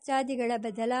ವಸ್ತ್ರಾದಿಗಳ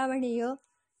ಬದಲಾವಣೆಯೋ,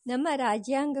 ನಮ್ಮ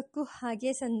ರಾಜ್ಯಾಂಗಕ್ಕೂ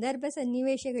ಹಾಗೆ ಸಂದರ್ಭ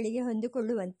ಸನ್ನಿವೇಶಗಳಿಗೆ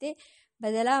ಹೊಂದಿಕೊಳ್ಳುವಂತೆ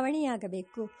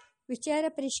ಬದಲಾವಣೆಯಾಗಬೇಕು. ವಿಚಾರ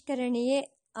ಪರಿಷ್ಕರಣೆಯೇ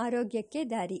ಆರೋಗ್ಯಕ್ಕೆ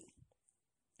ದಾರಿ.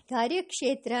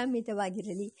 ಕಾರ್ಯಕ್ಷೇತ್ರ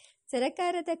ಮಿತವಾಗಿರಲಿ.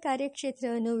 ಸರಕಾರದ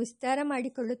ಕಾರ್ಯಕ್ಷೇತ್ರವನ್ನು ವಿಸ್ತಾರ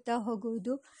ಮಾಡಿಕೊಳ್ಳುತ್ತಾ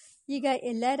ಹೋಗುವುದು ಈಗ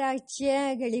ಎಲ್ಲ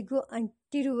ರಾಜ್ಯಗಳಿಗೂ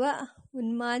ಅಂಟಿರುವ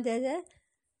ಉನ್ಮಾದದ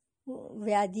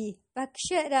ವ್ಯಾಧಿ.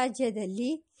 ಪಕ್ಷ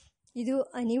ರಾಜ್ಯದಲ್ಲಿ ಇದು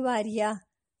ಅನಿವಾರ್ಯ.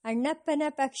 ಅಣ್ಣಪ್ಪನ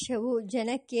ಪಕ್ಷವು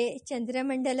ಜನಕ್ಕೆ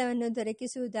ಚಂದ್ರಮಂಡಲವನ್ನು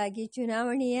ದೊರಕಿಸುವುದಾಗಿ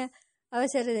ಚುನಾವಣೆಯ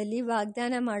ಅವಸರದಲ್ಲಿ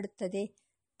ವಾಗ್ದಾನ ಮಾಡುತ್ತದೆ.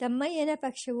 ತಮ್ಮಯ್ಯನ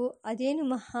ಪಕ್ಷವು ಅದೇನು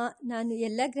ಮಹಾ, ನಾನು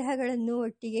ಎಲ್ಲ ಗ್ರಹಗಳನ್ನು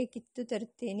ಒಟ್ಟಿಗೆ ಕಿತ್ತು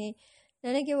ತರುತ್ತೇನೆ,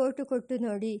 ನನಗೆ ಓಟು ಕೊಟ್ಟು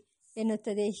ನೋಡಿ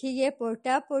ಎನ್ನುತ್ತದೆ. ಹೀಗೆ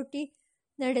ಪೋಟಾಪೋಟಿ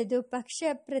ನಡೆದು ಪಕ್ಷ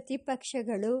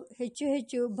ಪ್ರತಿಪಕ್ಷಗಳು ಹೆಚ್ಚು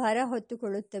ಹೆಚ್ಚು ಭಾರ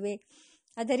ಹೊತ್ತುಕೊಳ್ಳುತ್ತವೆ.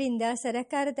 ಅದರಿಂದ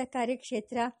ಸರಕಾರದ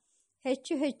ಕಾರ್ಯಕ್ಷೇತ್ರ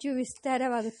ಹೆಚ್ಚು ಹೆಚ್ಚು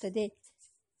ವಿಸ್ತಾರವಾಗುತ್ತದೆ.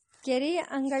 ಕೆರೆಯ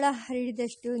ಅಂಗಳ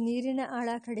ಹರಡಿದಷ್ಟು ನೀರಿನ ಆಳ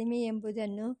ಕಡಿಮೆ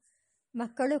ಎಂಬುದನ್ನು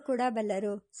ಮಕ್ಕಳು ಕೂಡ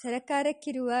ಬಲ್ಲರು.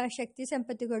 ಸರಕಾರಕ್ಕಿರುವ ಶಕ್ತಿ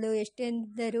ಸಂಪತ್ತುಗಳು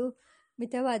ಎಷ್ಟೆಂದರೂ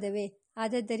ಮಿತವಾದವೇ.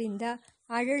 ಆದದ್ದರಿಂದ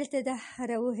ಆಡಳಿತದ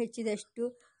ಹರವು ಹೆಚ್ಚಿದಷ್ಟು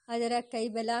ಅದರ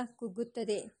ಕೈಬಲ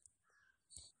ಕುಗ್ಗುತ್ತದೆ,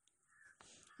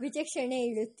 ವಿಚಕ್ಷಣೆ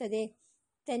ಇಳುತ್ತದೆ,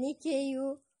 ತನಿಖೆಯೂ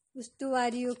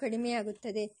ಉಸ್ತುವಾರಿಯೂ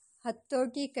ಕಡಿಮೆಯಾಗುತ್ತದೆ,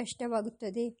 ಹತೋಟಿ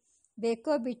ಕಷ್ಟವಾಗುತ್ತದೆ,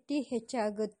 ಬೇಕೋ ಬಿಟ್ಟಿ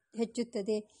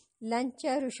ಹೆಚ್ಚುತ್ತದೆ, ಲಂಚ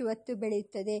ರುಷುವತ್ತು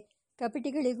ಬೆಳೆಯುತ್ತದೆ,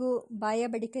 ಕಪಟಿಗಳಿಗೂ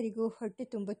ಬಾಯಬಡಿಕರಿಗೂ ಹೊಟ್ಟೆ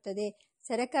ತುಂಬುತ್ತದೆ,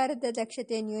 ಸರಕಾರದ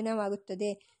ದಕ್ಷತೆ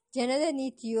ನ್ಯೂನವಾಗುತ್ತದೆ, ಜನದ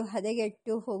ನೀತಿಯು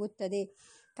ಹದಗೆಟ್ಟು ಹೋಗುತ್ತದೆ.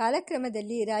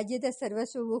 ಕಾಲಕ್ರಮದಲ್ಲಿ ರಾಜ್ಯದ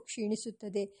ಸರ್ವಸ್ವವೂ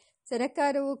ಕ್ಷೀಣಿಸುತ್ತದೆ.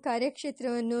 ಸರಕಾರವು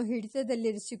ಕಾರ್ಯಕ್ಷೇತ್ರವನ್ನು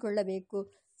ಹಿಡಿತದಲ್ಲಿರಿಸಿಕೊಳ್ಳಬೇಕು.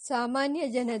 ಸಾಮಾನ್ಯ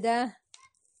ಜನದ,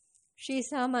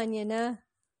 ಶ್ರೀಸಾಮಾನ್ಯನ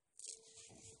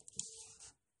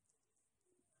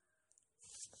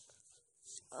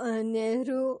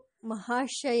ನೆಹರು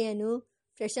ಮಹಾಶಯನು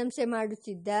ಪ್ರಶಂಸೆ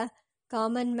ಮಾಡುತ್ತಿದ್ದ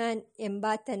ಕಾಮನ್ ಮ್ಯಾನ್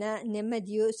ಎಂಬಾತನ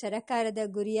ನೆಮ್ಮದಿಯು ಸರಕಾರದ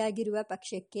ಗುರಿಯಾಗಿರುವ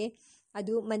ಪಕ್ಷಕ್ಕೆ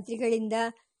ಅದು ಮಂತ್ರಿಗಳಿಂದ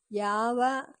ಯಾವ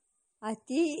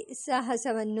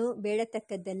ಅತಿಸಾಹಸವನ್ನು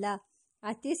ಬೇಡತಕ್ಕದ್ದಲ್ಲ.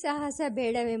 ಅತಿಸಾಹಸ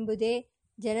ಬೇಡವೆಂಬುದೇ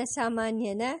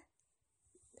ಜನಸಾಮಾನ್ಯನ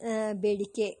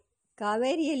ಬೇಡಿಕೆ.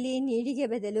 ಕಾವೇರಿಯಲ್ಲಿ ನೀಡಿಗೆ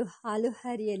ಬದಲು ಹಾಲು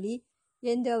ಹರಿಯಲಿ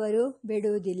ಎಂದು ಅವರು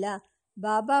ಬೇಡುವುದಿಲ್ಲ.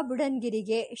 ಬಾಬಾ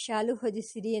ಬುಡನ್ಗಿರಿಗೆ ಶಾಲು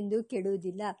ಹೊದಿಸಿರಿ ಎಂದು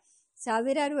ಕೇಳುವುದಿಲ್ಲ.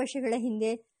 ಸಾವಿರಾರು ವರ್ಷಗಳ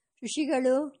ಹಿಂದೆ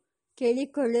ಋಷಿಗಳು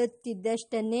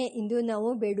ಕೇಳಿಕೊಳ್ಳುತ್ತಿದ್ದಷ್ಟನ್ನೇ ಇಂದು ನಾವು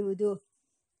ಬೇಡುವುದು.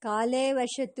 ಕಾಲೇ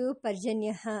ವರ್ಷತು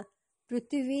ಪರ್ಜನ್ಯಃ,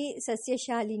 ಪೃಥಿವೀ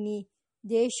ಸಸ್ಯಶಾಲಿನಿ,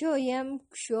 ದೇಶೋಯಂ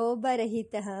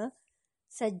ಕ್ಷೋಭರಹಿತಃ,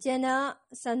 ಸಜ್ಜನಾ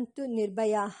ಸಂತು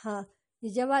ನಿರ್ಭಯಾಃ.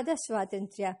 ನಿಜವಾದ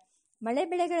ಸ್ವಾತಂತ್ರ್ಯ. ಮಳೆ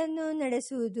ಬೆಳೆಗಳನ್ನು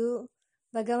ನಡೆಸುವುದು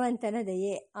ಭಗವಂತನ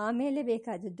ದಯೆ. ಆಮೇಲೆ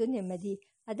ಬೇಕಾದದ್ದು ನೆಮ್ಮದಿ.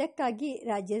 ಅದಕ್ಕಾಗಿ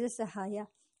ರಾಜ್ಯದ ಸಹಾಯ.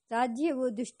 ರಾಜ್ಯವು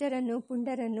ದುಷ್ಟರನ್ನು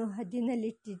ಪುಂಡರನ್ನು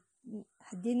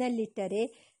ಹದ್ದಿನಲ್ಲಿಟ್ಟರೆ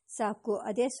ಸಾಕು,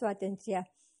 ಅದೇ ಸ್ವಾತಂತ್ರ್ಯ.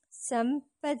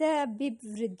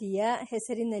 ಸಂಪದಭಿವೃದ್ಧಿಯ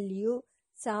ಹೆಸರಿನಲ್ಲಿಯೂ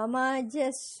ಸಮಾಜ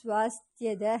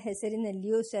ಸ್ವಾಸ್ಥ್ಯದ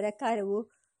ಹೆಸರಿನಲ್ಲಿಯೂ ಸರಕಾರವು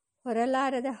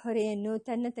ಹೊರಲಾರದ ಹೊರೆಯನ್ನು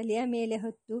ತನ್ನ ತಲೆಯ ಮೇಲೆ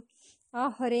ಹೊತ್ತು ಆ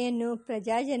ಹೊರೆಯನ್ನು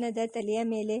ಪ್ರಜಾಜನದ ತಲೆಯ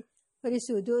ಮೇಲೆ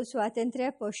ಹೊರಿಸುವುದು ಸ್ವಾತಂತ್ರ್ಯ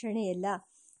ಪೋಷಣೆಯಲ್ಲ.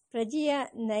 ಪ್ರಜೆಯ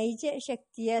ನೈಜ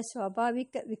ಶಕ್ತಿಯ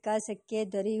ಸ್ವಾಭಾವಿಕ ವಿಕಾಸಕ್ಕೆ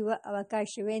ದೊರೆಯುವ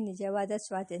ಅವಕಾಶವೇ ನಿಜವಾದ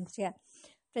ಸ್ವಾತಂತ್ರ್ಯ.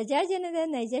 ಪ್ರಜಾಜನದ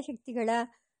ನೈಜ ಶಕ್ತಿಗಳ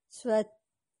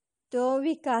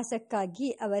ಸ್ವತೋವಿಕಾಸಕ್ಕಾಗಿ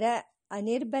ಅವರ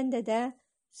ಅನಿರ್ಬಂಧದ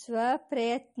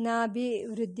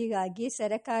ಸ್ವಪ್ರಯತ್ನಾಭಿವೃದ್ಧಿಗಾಗಿ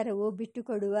ಸರಕಾರವು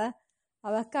ಬಿಟ್ಟುಕೊಡುವ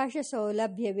ಅವಕಾಶ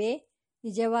ಸೌಲಭ್ಯವೇ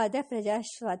ನಿಜವಾದ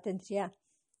ಪ್ರಜಾಸ್ವಾತಂತ್ರ್ಯ.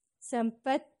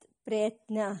 ಸಂಪತ್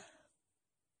ಪ್ರಯತ್ನ.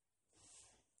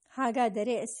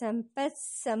 ಹಾಗಾದರೆ ಸಂಪತ್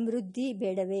ಸಮೃದ್ಧಿ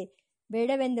ಬೇಡವೇ?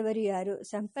 ಬೇಡವೆಂದವರು ಯಾರು?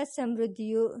 ಸಂಪತ್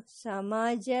ಸಮೃದ್ಧಿಯು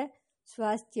ಸಮಾಜ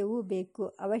ಸ್ವಾಸ್ಥ್ಯವೂ ಬೇಕು,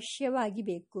 ಅವಶ್ಯವಾಗಿ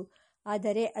ಬೇಕು.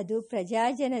 ಆದರೆ ಅದು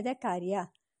ಪ್ರಜಾಜನದ ಕಾರ್ಯ.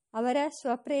 ಅವರ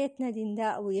ಸ್ವಪ್ರಯತ್ನದಿಂದ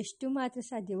ಅವು ಎಷ್ಟು ಮಾತ್ರ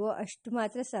ಸಾಧ್ಯವೋ ಅಷ್ಟು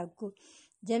ಮಾತ್ರ ಸಾಕು.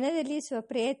 ಜನರಲ್ಲಿ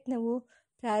ಸ್ವಪ್ರಯತ್ನವು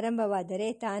ಪ್ರಾರಂಭವಾದರೆ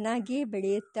ತಾನಾಗಿ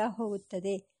ಬೆಳೆಯುತ್ತಾ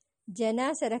ಹೋಗುತ್ತದೆ. ಜನ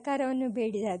ಸರಕಾರವನ್ನು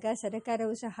ಬೇಡಿದಾಗ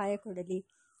ಸರಕಾರವು ಸಹಾಯ ಕೊಡಲಿ.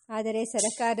 ಆದರೆ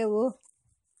ಸರಕಾರವು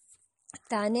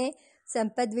ತಾನೇ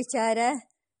ಸಂಪದ್ವಿಚಾರ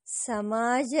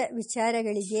ಸಮಾಜ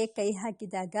ವಿಚಾರಗಳಿಗೆ ಕೈ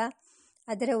ಹಾಕಿದಾಗ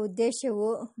ಅದರ ಉದ್ದೇಶವು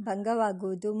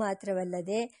ಭಂಗವಾಗುವುದು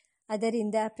ಮಾತ್ರವಲ್ಲದೆ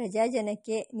ಅದರಿಂದ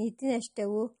ಪ್ರಜಾಜನಕ್ಕೆ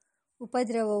ನೀತಿನಷ್ಟವೂ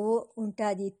ಉಪದ್ರವವೂ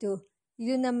ಉಂಟಾದೀತು.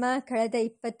 ಇದು ನಮ್ಮ ಕಳೆದ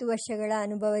 20 ವರ್ಷಗಳ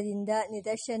ಅನುಭವದಿಂದ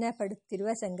ನಿದರ್ಶನ ಪಡುತ್ತಿರುವ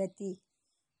ಸಂಗತಿ.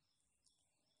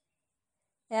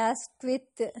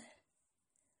 ಆಸ್ಕ್ವಿತ್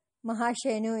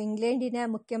ಮಹಾಶಯನು ಇಂಗ್ಲೆಂಡಿನ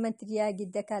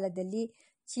ಮುಖ್ಯಮಂತ್ರಿಯಾಗಿದ್ದ ಕಾಲದಲ್ಲಿ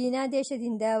ಚೀನಾ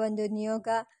ದೇಶದಿಂದ ಒಂದು ನಿಯೋಗ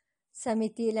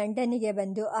ಸಮಿತಿ ಲಂಡನ್ನಿಗೆ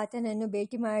ಬಂದು ಆತನನ್ನು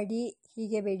ಭೇಟಿ ಮಾಡಿ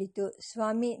ಹೀಗೆ ಬೇಡಿತು: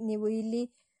 ಸ್ವಾಮಿ, ನೀವು ಇಲ್ಲಿ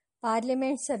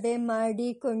ಪಾರ್ಲಿಮೆಂಟ್ ಸಭೆ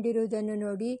ಮಾಡಿಕೊಂಡಿರುವುದನ್ನು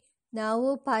ನೋಡಿ ನಾವು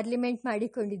ಪಾರ್ಲಿಮೆಂಟ್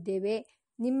ಮಾಡಿಕೊಂಡಿದ್ದೇವೆ.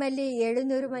 ನಿಮ್ಮಲ್ಲಿ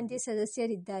 700 ಮಂದಿ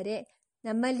ಸದಸ್ಯರಿದ್ದಾರೆ,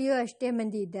 ನಮ್ಮಲ್ಲಿಯೂ ಅಷ್ಟೇ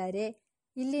ಮಂದಿ ಇದ್ದಾರೆ.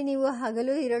 ಇಲ್ಲಿ ನೀವು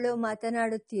ಹಗಲು ಇರಳು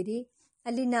ಮಾತನಾಡುತ್ತೀರಿ,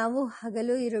 ಅಲ್ಲಿ ನಾವು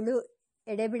ಹಗಲು ಇರಳು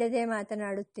ಎಡೆಬಿಡದೆ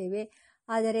ಮಾತನಾಡುತ್ತೇವೆ.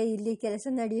 ಆದರೆ ಇಲ್ಲಿ ಕೆಲಸ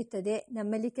ನಡೆಯುತ್ತದೆ,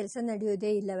 ನಮ್ಮಲ್ಲಿ ಕೆಲಸ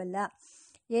ನಡೆಯುವುದೇ ಇಲ್ಲವಲ್ಲ.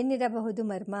 ಏನಿರಬಹುದು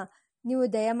ಮರ್ಮ? ನೀವು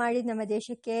ದಯಮಾಡಿ ನಮ್ಮ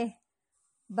ದೇಶಕ್ಕೆ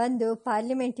ಬಂದು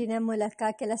ಪಾರ್ಲಿಮೆಂಟಿನ ಮೂಲಕ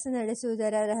ಕೆಲಸ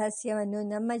ನಡೆಸುವುದರ ರಹಸ್ಯವನ್ನು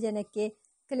ನಮ್ಮ ಜನಕ್ಕೆ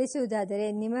ಕಲಿಸುವುದಾದರೆ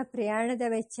ನಿಮ್ಮ ಪ್ರಯಾಣದ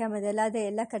ವೆಚ್ಚ ಮೊದಲಾದ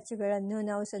ಎಲ್ಲ ಖರ್ಚುಗಳನ್ನು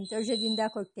ನಾವು ಸಂತೋಷದಿಂದ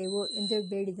ಕೊಟ್ಟೆವು ಎಂದು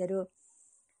ಬೇಡಿದರು.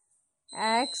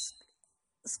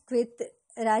 ಆಸ್ಕ್ವಿತ್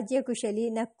ರಾಜ್ಯಕುಶಲಿ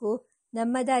ನಕ್ಕು,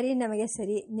 ನಮ್ಮ ದಾರಿ ನಮಗೆ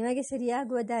ಸರಿ, ನಿಮಗೆ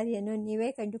ಸರಿಯಾಗುವ ದಾರಿಯನ್ನು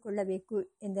ನೀವೇ ಕಂಡುಕೊಳ್ಳಬೇಕು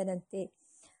ಎಂದನಂತೆ.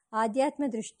 ಆಧ್ಯಾತ್ಮ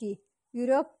ದೃಷ್ಟಿ.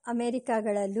 ಯುರೋಪ್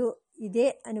ಅಮೆರಿಕಗಳಲ್ಲೂ ಇದೇ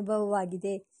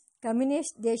ಅನುಭವವಾಗಿದೆ.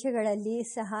 ಕಮ್ಯುನಿಸ್ಟ್ ದೇಶಗಳಲ್ಲಿ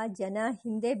ಸಹ ಜನ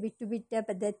ಹಿಂದೆ ಬಿಟ್ಟುಬಿಟ್ಟ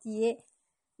ಪದ್ಧತಿಯೇ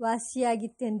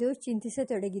ವಾಸಿಯಾಗಿತ್ತೆಂದು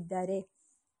ಚಿಂತಿಸತೊಡಗಿದ್ದಾರೆ.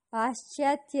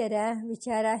 ಪಾಶ್ಚಾತ್ಯರ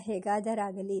ವಿಚಾರ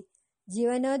ಹೇಗಾದರಾಗಲಿ,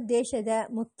 ಜೀವನೋದ್ದೇಶದ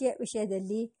ಮುಖ್ಯ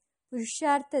ವಿಷಯದಲ್ಲಿ,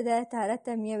 ಪುರುಷಾರ್ಥದ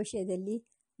ತಾರತಮ್ಯ ವಿಷಯದಲ್ಲಿ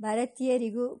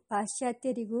ಭಾರತೀಯರಿಗೂ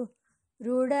ಪಾಶ್ಚಾತ್ಯರಿಗೂ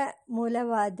ರೂಢ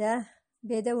ಮೂಲವಾದ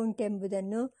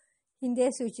ಭೇದವುಂಟೆಂಬುದನ್ನು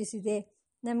ಹಿಂದೆ ಸೂಚಿಸಿದೆ.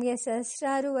 ನಮಗೆ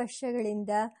ಸಹಸ್ರಾರು ವರ್ಷಗಳಿಂದ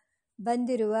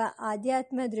ಬಂದಿರುವ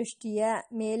ಆಧ್ಯಾತ್ಮ ದೃಷ್ಟಿಯ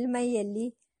ಮೇಲ್ಮೈಯಲ್ಲಿ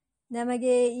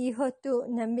ನಮಗೆ ಈ ಹೊತ್ತು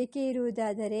ನಂಬಿಕೆ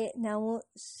ಇರುವುದಾದರೆ ನಾವು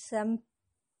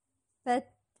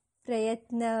ಸಂಪತ್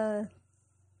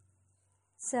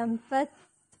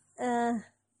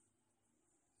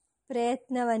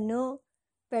ಪ್ರಯತ್ನವನ್ನು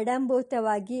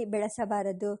ಪೆಡಂಭೂತವಾಗಿ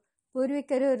ಬೆಳೆಸಬಾರದು.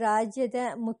 ಪೂರ್ವಿಕರು ರಾಜ್ಯದ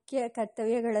ಮುಖ್ಯ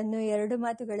ಕರ್ತವ್ಯಗಳನ್ನು 2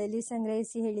 ಮಾತುಗಳಲ್ಲಿ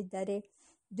ಸಂಗ್ರಹಿಸಿ ಹೇಳಿದ್ದಾರೆ: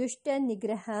 ದುಷ್ಟ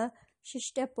ನಿಗ್ರಹ,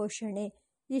 ಶಿಷ್ಟ ಪೋಷಣೆ.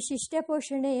 ಈ ಶಿಷ್ಟ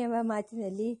ಪೋಷಣೆ ಎಂಬ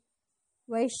ಮಾತಿನಲ್ಲಿ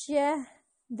ವೈಶ್ಯ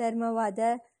ಧರ್ಮವಾದ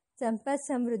ಸಂಪತ್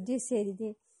ಸಮೃದ್ಧಿ ಸೇರಿದೆ.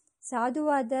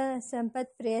 ಸಾಧುವಾದ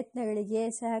ಸಂಪತ್ ಪ್ರಯತ್ನಗಳಿಗೆ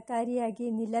ಸಹಕಾರಿಯಾಗಿ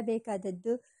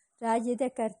ನಿಲ್ಲಬೇಕಾದದ್ದು ರಾಜ್ಯದ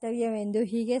ಕರ್ತವ್ಯವೆಂದು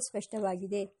ಹೀಗೆ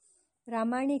ಸ್ಪಷ್ಟವಾಗಿದೆ: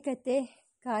 ಪ್ರಾಮಾಣಿಕತೆ,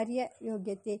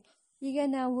 ಕಾರ್ಯಯೋಗ್ಯತೆ. ಈಗ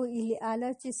ನಾವು ಇಲ್ಲಿ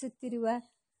ಆಲೋಚಿಸುತ್ತಿರುವ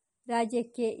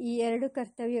ರಾಜ್ಯಕ್ಕೆ ಈ 2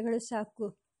 ಕರ್ತವ್ಯಗಳು ಸಾಕು: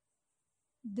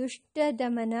 ದುಷ್ಟ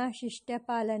ದಮನ,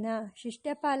 ಶಿಷ್ಟಪಾಲನ.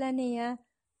 ಶಿಷ್ಟಪಾಲನೆಯ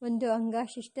ಒಂದು ಅಂಗ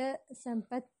ಶಿಷ್ಟ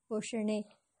ಸಂಪತ್ ಪೋಷಣೆ.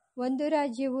 ಒಂದು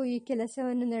ರಾಜ್ಯವು ಈ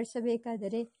ಕೆಲಸವನ್ನು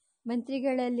ನಡೆಸಬೇಕಾದರೆ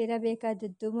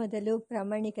ಮಂತ್ರಿಗಳಲ್ಲಿರಬೇಕಾದದ್ದು ಮೊದಲು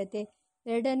ಪ್ರಾಮಾಣಿಕತೆ,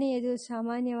 ಎರಡನೆಯದು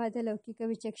ಸಾಮಾನ್ಯವಾದ ಲೌಕಿಕ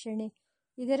ವಿಚಕ್ಷಣೆ,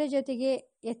 ಇದರ ಜೊತೆಗೆ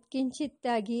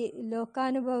ಯತ್ಕಿಂಚಿತ್ತಾಗಿ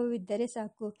ಲೋಕಾನುಭವವಿದ್ದರೆ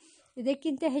ಸಾಕು.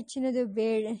 ಇದಕ್ಕಿಂತ ಹೆಚ್ಚಿನದು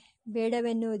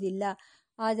ಬೇಡವೆನ್ನುವುದಿಲ್ಲ.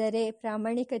 ಆದರೆ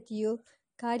ಪ್ರಾಮಾಣಿಕತೆಯೂ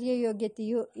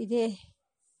ಕಾರ್ಯಯೋಗ್ಯತೆಯೂ ಇದೆ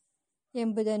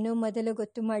ಎಂಬುದನ್ನು ಮೊದಲು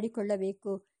ಗೊತ್ತು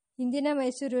ಮಾಡಿಕೊಳ್ಳಬೇಕು. ಹಿಂದಿನ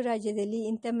ಮೈಸೂರು ರಾಜ್ಯದಲ್ಲಿ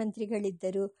ಇಂಥ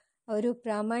ಮಂತ್ರಿಗಳಿದ್ದರು. ಅವರು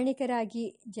ಪ್ರಾಮಾಣಿಕರಾಗಿ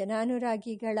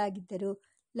ಜನಾನುರಾಗಿಗಳಾಗಿದ್ದರು,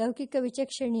 ಲೌಕಿಕ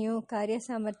ವಿಚಕ್ಷಣೆಯೂ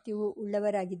ಕಾರ್ಯಸಾಮರ್ಥ್ಯವೂ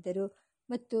ಉಳ್ಳವರಾಗಿದ್ದರು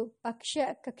ಮತ್ತು ಪಕ್ಷ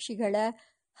ಕಕ್ಷಿಗಳ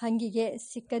ಹಂಗಿಗೆ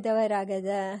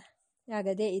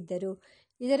ಸಿಕ್ಕದವರಾಗದೇ ಇದ್ದರು.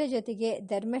 ಇದರ ಜೊತೆಗೆ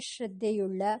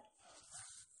ಧರ್ಮಶ್ರದ್ಧೆಯುಳ್ಳ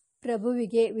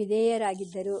ಪ್ರಭುವಿಗೆ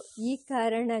ವಿಧೇಯರಾಗಿದ್ದರು. ಈ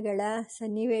ಕಾರಣಗಳ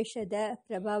ಸನ್ನಿವೇಶದ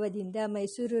ಪ್ರಭಾವದಿಂದ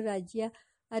ಮೈಸೂರು ರಾಜ್ಯ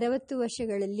 60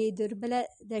 ವರ್ಷಗಳಲ್ಲಿ ದುರ್ಬಲ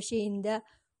ದಶೆಯಿಂದ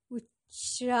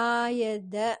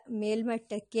ಉಚ್ಛ್ರಾಯದ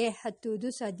ಮೇಲ್ಮಟ್ಟಕ್ಕೆ ಹತ್ತುವುದು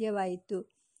ಸಾಧ್ಯವಾಯಿತು.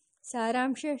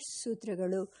 ಸಾರಾಂಶ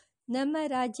ಸೂತ್ರಗಳು: ನಮ್ಮ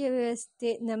ರಾಜ್ಯ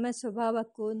ವ್ಯವಸ್ಥೆ ನಮ್ಮ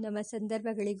ಸ್ವಭಾವಕ್ಕೂ ನಮ್ಮ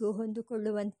ಸಂದರ್ಭಗಳಿಗೂ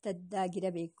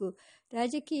ಹೊಂದಿಕೊಳ್ಳುವಂಥದ್ದಾಗಿರಬೇಕು.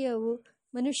 ರಾಜಕೀಯವು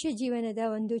ಮನುಷ್ಯ ಜೀವನದ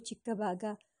ಒಂದು ಚಿಕ್ಕ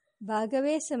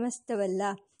ಭಾಗವೇ ಸಮಸ್ತವಲ್ಲ.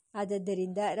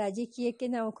 ಆದ್ದರಿಂದ ರಾಜಕೀಯಕ್ಕೆ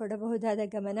ನಾವು ಕೊಡಬಹುದಾದ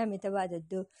ಗಮನ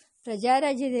ಮಿತವಾದದ್ದು.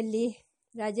 ಪ್ರಜಾರಾಜ್ಯದಲ್ಲಿ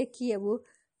ರಾಜಕೀಯವು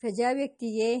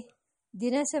ಪ್ರಜಾವ್ಯಕ್ತಿಗೆ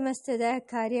ದಿನ ಸಮಸ್ತದ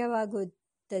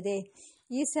ಕಾರ್ಯವಾಗುತ್ತದೆ.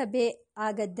 ಈ ಸಭೆ,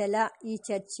 ಆ ಗದ್ದಲ, ಈ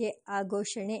ಚರ್ಚೆ, ಆ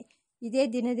ಘೋಷಣೆ ಇದೇ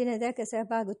ದಿನದ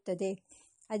ಕಸಬಾಗುತ್ತದೆ.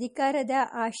 ಅಧಿಕಾರದ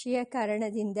ಆಶೆಯ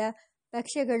ಕಾರಣದಿಂದ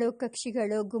ಪಕ್ಷಗಳು,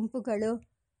 ಕಕ್ಷಿಗಳು, ಗುಂಪುಗಳು,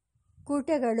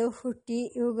 ಕೂಟಗಳು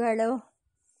ಹುಟ್ಟಿ ಇವುಗಳು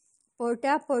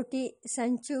ಪೋಟಾಪೋಟಿ,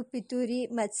 ಸಂಚು, ಪಿತೂರಿ,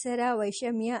 ಮತ್ಸರ,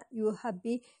 ವೈಷಮ್ಯ ಇವು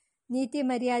ಹಬ್ಬಿ ನೀತಿ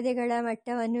ಮರ್ಯಾದೆಗಳ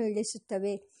ಮಟ್ಟವನ್ನು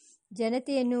ಇಳಿಸುತ್ತವೆ,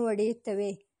 ಜನತೆಯನ್ನು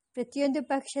ಒಡೆಯುತ್ತವೆ. ಪ್ರತಿಯೊಂದು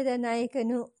ಪಕ್ಷದ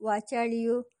ನಾಯಕನು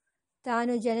ವಾಚಾಳಿಯು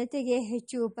ತಾನು ಜನತೆಗೆ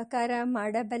ಹೆಚ್ಚು ಉಪಕಾರ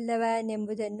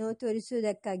ಮಾಡಬಲ್ಲವನೆಂಬುದನ್ನು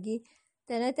ತೋರಿಸುವುದಕ್ಕಾಗಿ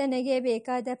ತನಗೆ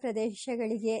ಬೇಕಾದ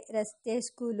ಪ್ರದೇಶಗಳಿಗೆ ರಸ್ತೆ,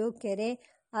 ಸ್ಕೂಲು, ಕೆರೆ,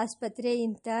 ಆಸ್ಪತ್ರೆ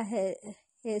ಇಂಥ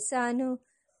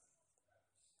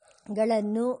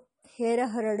ಹೆಸಾನುಗಳನ್ನು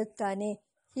ಹೇರಹೊರಡುತ್ತಾನೆ.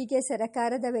 ಹೀಗೆ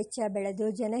ಸರಕಾರದ ವೆಚ್ಚ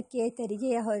ಬೆಳೆದು ಜನಕ್ಕೆ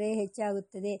ತೆರಿಗೆಯ ಹೊರೆ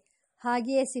ಹೆಚ್ಚಾಗುತ್ತದೆ.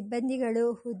 ಹಾಗೆಯೇ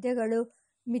ಸಿಬ್ಬಂದಿಗಳು, ಹುದ್ದೆಗಳು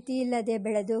ಮಿತಿಯಿಲ್ಲದೆ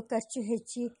ಬೆಳೆದು ಖರ್ಚು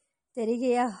ಹೆಚ್ಚಿ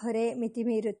ತೆರಿಗೆಯ ಹೊರೆ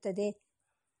ಮಿತಿಮೀರುತ್ತದೆ.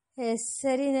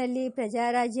 ಹೆಸರಿನಲ್ಲಿ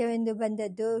ಪ್ರಜಾರಾಜ್ಯವೆಂದು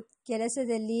ಬಂದದ್ದು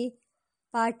ಕೆಲಸದಲ್ಲಿ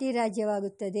ಪಾಟಿ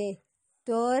ರಾಜ್ಯವಾಗುತ್ತದೆ.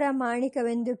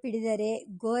 ತೋರಮಾಣಿಕವೆಂದು ಪಿಡಿದರೆ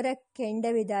ಘೋರ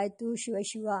ಕೆಂಡವಿದಾಯ್ತು.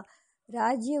 ಶಿವ.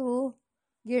 ರಾಜ್ಯವು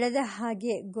ಗಿಡದ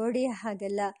ಹಾಗೆ, ಗೋಡೆಯ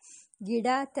ಹಾಗಲ್ಲ. ಗಿಡ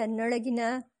ತನ್ನೊಳಗಿನ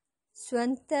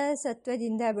ಸ್ವಂತ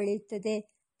ಸತ್ವದಿಂದ ಬೆಳೆಯುತ್ತದೆ.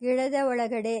 ಗಿಡದ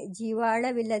ಒಳಗಡೆ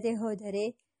ಜೀವಾಳವಿಲ್ಲದೆ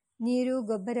ಹೋದರೆ ನೀರು,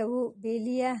 ಗೊಬ್ಬರವು,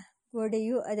 ಬೇಲಿಯ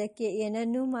ಗೋಡೆಯು ಅದಕ್ಕೆ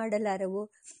ಏನನ್ನೂ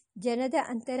ಮಾಡಲಾರವು. ಜನದ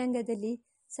ಅಂತರಂಗದಲ್ಲಿ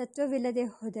ಸತ್ವವಿಲ್ಲದೆ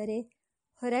ಹೋದರೆ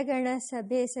ಹೊರಗಣ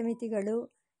ಸಭೆ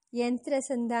ಸಮಿತಿಗಳು, ಯಂತ್ರ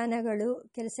ಸಂಧಾನಗಳು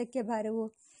ಕೆಲಸಕ್ಕೆ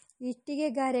ಬಾರವು.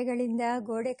 ಇಟ್ಟಿಗೆ ಗಾರೆಗಳಿಂದ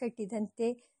ಗೋಡೆ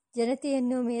ಕಟ್ಟಿದಂತೆ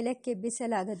ಜನತೆಯನ್ನು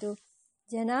ಮೇಲಕ್ಕೆಬ್ಬಿಸಲಾಗದು.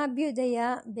 ಜನಾಭ್ಯುದಯ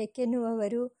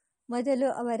ಬೇಕೆನ್ನುವವರು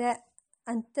ಮೊದಲು ಅವರ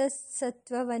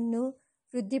ಅಂತಃಸತ್ವವನ್ನು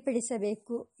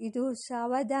ವೃದ್ಧಿಪಡಿಸಬೇಕು. ಇದು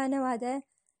ಸಾವಧಾನವಾದ,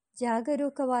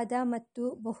 ಜಾಗರೂಕವಾದ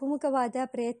ಮತ್ತು ಬಹುಮುಖವಾದ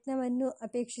ಪ್ರಯತ್ನವನ್ನು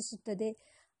ಅಪೇಕ್ಷಿಸುತ್ತದೆ.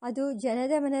 ಅದು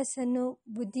ಜನದ ಮನಸ್ಸನ್ನು,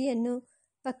 ಬುದ್ಧಿಯನ್ನು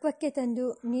ಪಕ್ವಕ್ಕೆ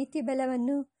ತಂದು ನೀತಿ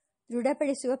ಬಲವನ್ನು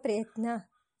ದೃಢಪಡಿಸುವ ಪ್ರಯತ್ನ.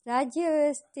 ರಾಜ್ಯ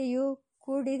ವ್ಯವಸ್ಥೆಯು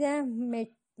ಕೂಡಿದ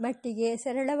ಮಟ್ಟಿಗೆ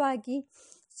ಸರಳವಾಗಿ,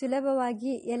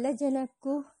 ಸುಲಭವಾಗಿ, ಎಲ್ಲ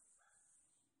ಜನಕ್ಕೂ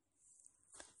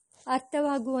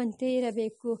ಅರ್ಥವಾಗುವಂತೆ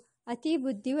ಇರಬೇಕು. ಅತಿ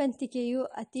ಬುದ್ಧಿವಂತಿಕೆಯು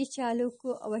ಅತಿ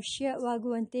ಚಾಲುಕು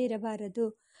ಅವಶ್ಯವಾಗುವಂತೆ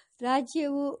ಇರಬಾರದು.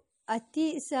 ರಾಜ್ಯವು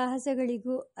ಅತಿ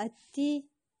ಸಾಹಸಗಳಿಗೂ ಅತಿ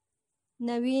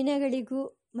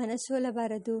ನವೀನಗಳಿಗೂ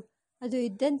ಮನಸೋಲಬಾರದು. ಅದು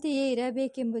ಇದ್ದಂತೆಯೇ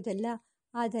ಇರಬೇಕೆಂಬುದಲ್ಲ.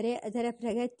 ಆದರೆ ಅದರ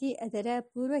ಪ್ರಗತಿ ಅದರ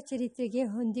ಪೂರ್ವಚರಿತ್ರೆಗೆ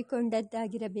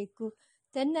ಹೊಂದಿಕೊಂಡದ್ದಾಗಿರಬೇಕು.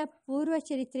 ತನ್ನ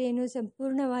ಪೂರ್ವಚರಿತ್ರೆಯನ್ನು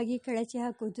ಸಂಪೂರ್ಣವಾಗಿ ಕಳಚಿ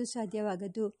ಹಾಕುವುದು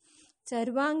ಸಾಧ್ಯವಾಗದು.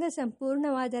 ಸರ್ವಾಂಗ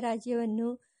ಸಂಪೂರ್ಣವಾದ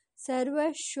ರಾಜ್ಯವನ್ನು,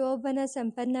 ಸರ್ವಶೋಭನ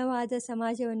ಸಂಪನ್ನವಾದ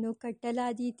ಸಮಾಜವನ್ನು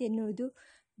ಕಟ್ಟಲಾದೀತೆನ್ನುವುದು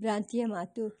ಭ್ರಾಂತಿಯ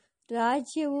ಮಾತು.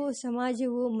 ರಾಜ್ಯವೂ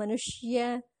ಸಮಾಜವೂ ಮನುಷ್ಯ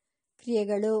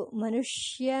ಕ್ರಿಯೆಗಳು,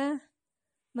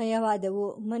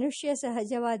 ಮನುಷ್ಯಮಯವಾದವು. ಮನುಷ್ಯ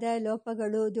ಸಹಜವಾದ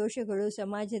ಲೋಪಗಳು, ದೋಷಗಳು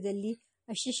ಸಮಾಜದಲ್ಲಿ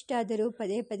ಅಷ್ಟಿಷ್ಟಾದರೂ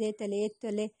ಪದೇ ಪದೇ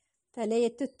ತಲೆ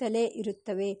ಎತ್ತುತ್ತಲೇ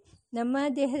ಇರುತ್ತವೆ. ನಮ್ಮ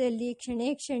ದೇಹದಲ್ಲಿ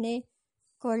ಕ್ಷಣೇ ಕ್ಷಣೇ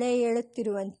ಕೊಳೆ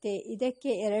ಏಳುತ್ತಿರುವಂತೆ.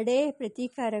 ಇದಕ್ಕೆ ಎರಡೇ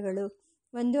ಪ್ರತೀಕಾರಗಳು: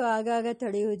 ಒಂದು, ಆಗಾಗ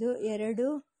ತೊಳೆಯುವುದು;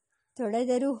 ಎರಡು,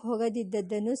 ತೊಳೆದರೂ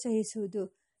ಹೋಗದಿದ್ದದ್ದನ್ನು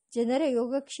ಸಹಿಸುವುದು. ಜನರ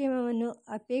ಯೋಗಕ್ಷೇಮವನ್ನು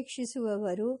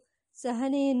ಅಪೇಕ್ಷಿಸುವವರು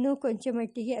ಸಹನೆಯನ್ನು ಕೊಂಚ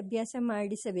ಮಟ್ಟಿಗೆ ಅಭ್ಯಾಸ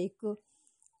ಮಾಡಿಸಬೇಕು.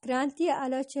 ಕ್ರಾಂತಿಯ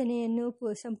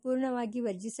ಆಲೋಚನೆಯನ್ನು ಸಂಪೂರ್ಣವಾಗಿ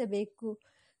ವರ್ಜಿಸಬೇಕು.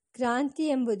 ಕ್ರಾಂತಿ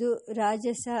ಎಂಬುದು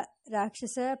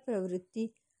ರಾಕ್ಷಸ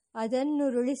ಪ್ರವೃತ್ತಿ.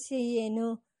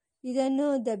 ಅದನ್ನುರುಳಿಸಿಯೇನು,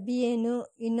 ಇದನ್ನು ದಬ್ಬಿಯೇನು,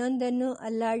 ಇನ್ನೊಂದನ್ನು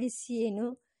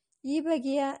ಅಲ್ಲಾಡಿಸಿಯೇನು, ಈ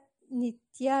ಬಗೆಯ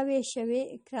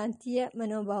ನಿತ್ಯಾವೇಶವೇ ಕ್ರಾಂತಿಯ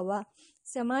ಮನೋಭಾವ.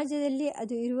 ಸಮಾಜದಲ್ಲಿ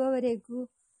ಅದು ಇರುವವರೆಗೂ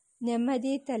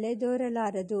ನೆಮ್ಮದಿ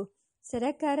ತಲೆದೋರಲಾರದು.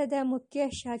 ಸರಕಾರದ ಮುಖ್ಯ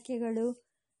ಶಾಖೆಗಳು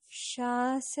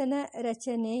ಶಾಸನ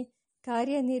ರಚನೆ,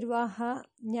 ಕಾರ್ಯನಿರ್ವಾಹ,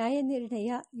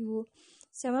 ನ್ಯಾಯನಿರ್ಣಯ ಇವು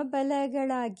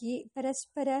ಸಮಬಲಗಳಾಗಿ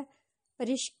ಪರಸ್ಪರ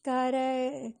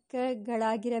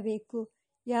ಪರಿಷ್ಕಾರಕಗಳಾಗಿರಬೇಕು.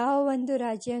 ಯಾವ ಒಂದು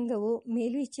ರಾಜ್ಯಾಂಗವೂ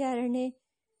ಮೇಲ್ವಿಚಾರಣೆ,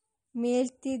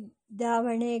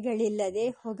 ಮೇಲ್ತಿದ್ದಾವಣೆಗಳಿಲ್ಲದೆ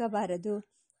ಹೋಗಬಾರದು.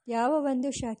 ಯಾವ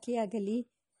ಒಂದು ಶಾಖೆಯಾಗಲಿ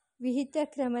ವಿಹಿತ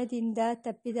ಕ್ರಮದಿಂದ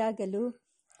ತಪ್ಪಿದಾಗಲೂ,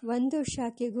 ಒಂದು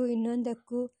ಶಾಖೆಗೂ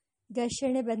ಇನ್ನೊಂದಕ್ಕೂ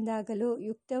ಘರ್ಷಣೆ ಬಂದಾಗಲೂ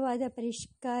ಯುಕ್ತವಾದ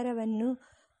ಪರಿಷ್ಕಾರವನ್ನು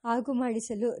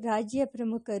ಆಗುಮಾಡಿಸಲು ರಾಜ್ಯ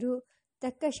ಪ್ರಮುಖರು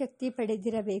ತಕ್ಕ ಶಕ್ತಿ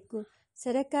ಪಡೆದಿರಬೇಕು.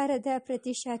 ಸರಕಾರದ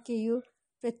ಪ್ರತಿ ಶಾಖೆಯೂ,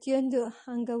 ಪ್ರತಿಯೊಂದು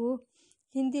ಅಂಗವೂ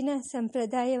ಹಿಂದಿನ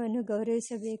ಸಂಪ್ರದಾಯವನ್ನು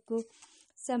ಗೌರವಿಸಬೇಕು.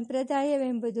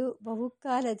 ಸಂಪ್ರದಾಯವೆಂಬುದು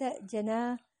ಬಹುಕಾಲದ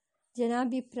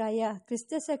ಜನಾಭಿಪ್ರಾಯ.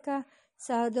 ಕ್ರಿಸ್ತಶಕ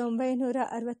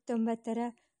 1969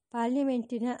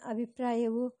 ಪಾರ್ಲಿಮೆಂಟಿನ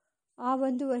ಅಭಿಪ್ರಾಯವು ಆ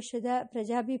ಒಂದು ವರ್ಷದ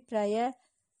ಪ್ರಜಾಭಿಪ್ರಾಯ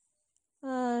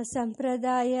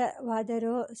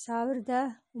ಸಂಪ್ರದಾಯವಾದರೂ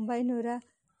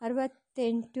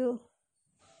 1968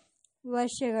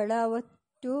 ವರ್ಷಗಳ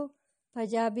ಒಟ್ಟು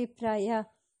ಪ್ರಜಾಭಿಪ್ರಾಯ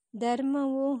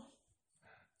ಧರ್ಮವು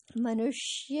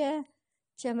ಮನುಷ್ಯ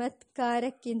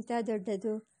ಚಮತ್ಕಾರಕ್ಕಿಂತ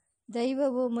ದೊಡ್ಡದು,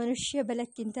 ದೈವವು ಮನುಷ್ಯ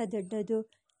ಬಲಕ್ಕಿಂತ ದೊಡ್ಡದು.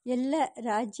 ಎಲ್ಲ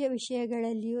ರಾಜ್ಯ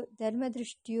ವಿಷಯಗಳಲ್ಲಿಯೂ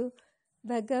ಧರ್ಮದೃಷ್ಟಿಯು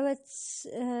ಭಗವತ್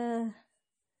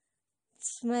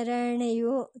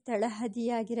ಸ್ಮರಣೆಯು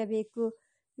ತಳಹದಿಯಾಗಿರಬೇಕು.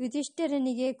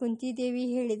 ಯುಧಿಷ್ಠಿರನಿಗೆ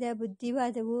ಕುಂತಿದೇವಿ ಹೇಳಿದ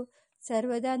ಬುದ್ಧಿವಾದವು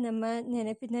ಸರ್ವದಾ ನಮ್ಮ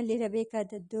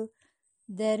ನೆನಪಿನಲ್ಲಿರಬೇಕಾದದ್ದು.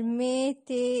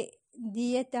 ಧರ್ಮೇತೇ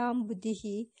ದೀಯತಾಂ ಬುದ್ಧಿಃ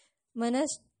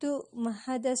ಮನಸ್ತು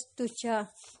ಮಹದಸ್ತು ಚ.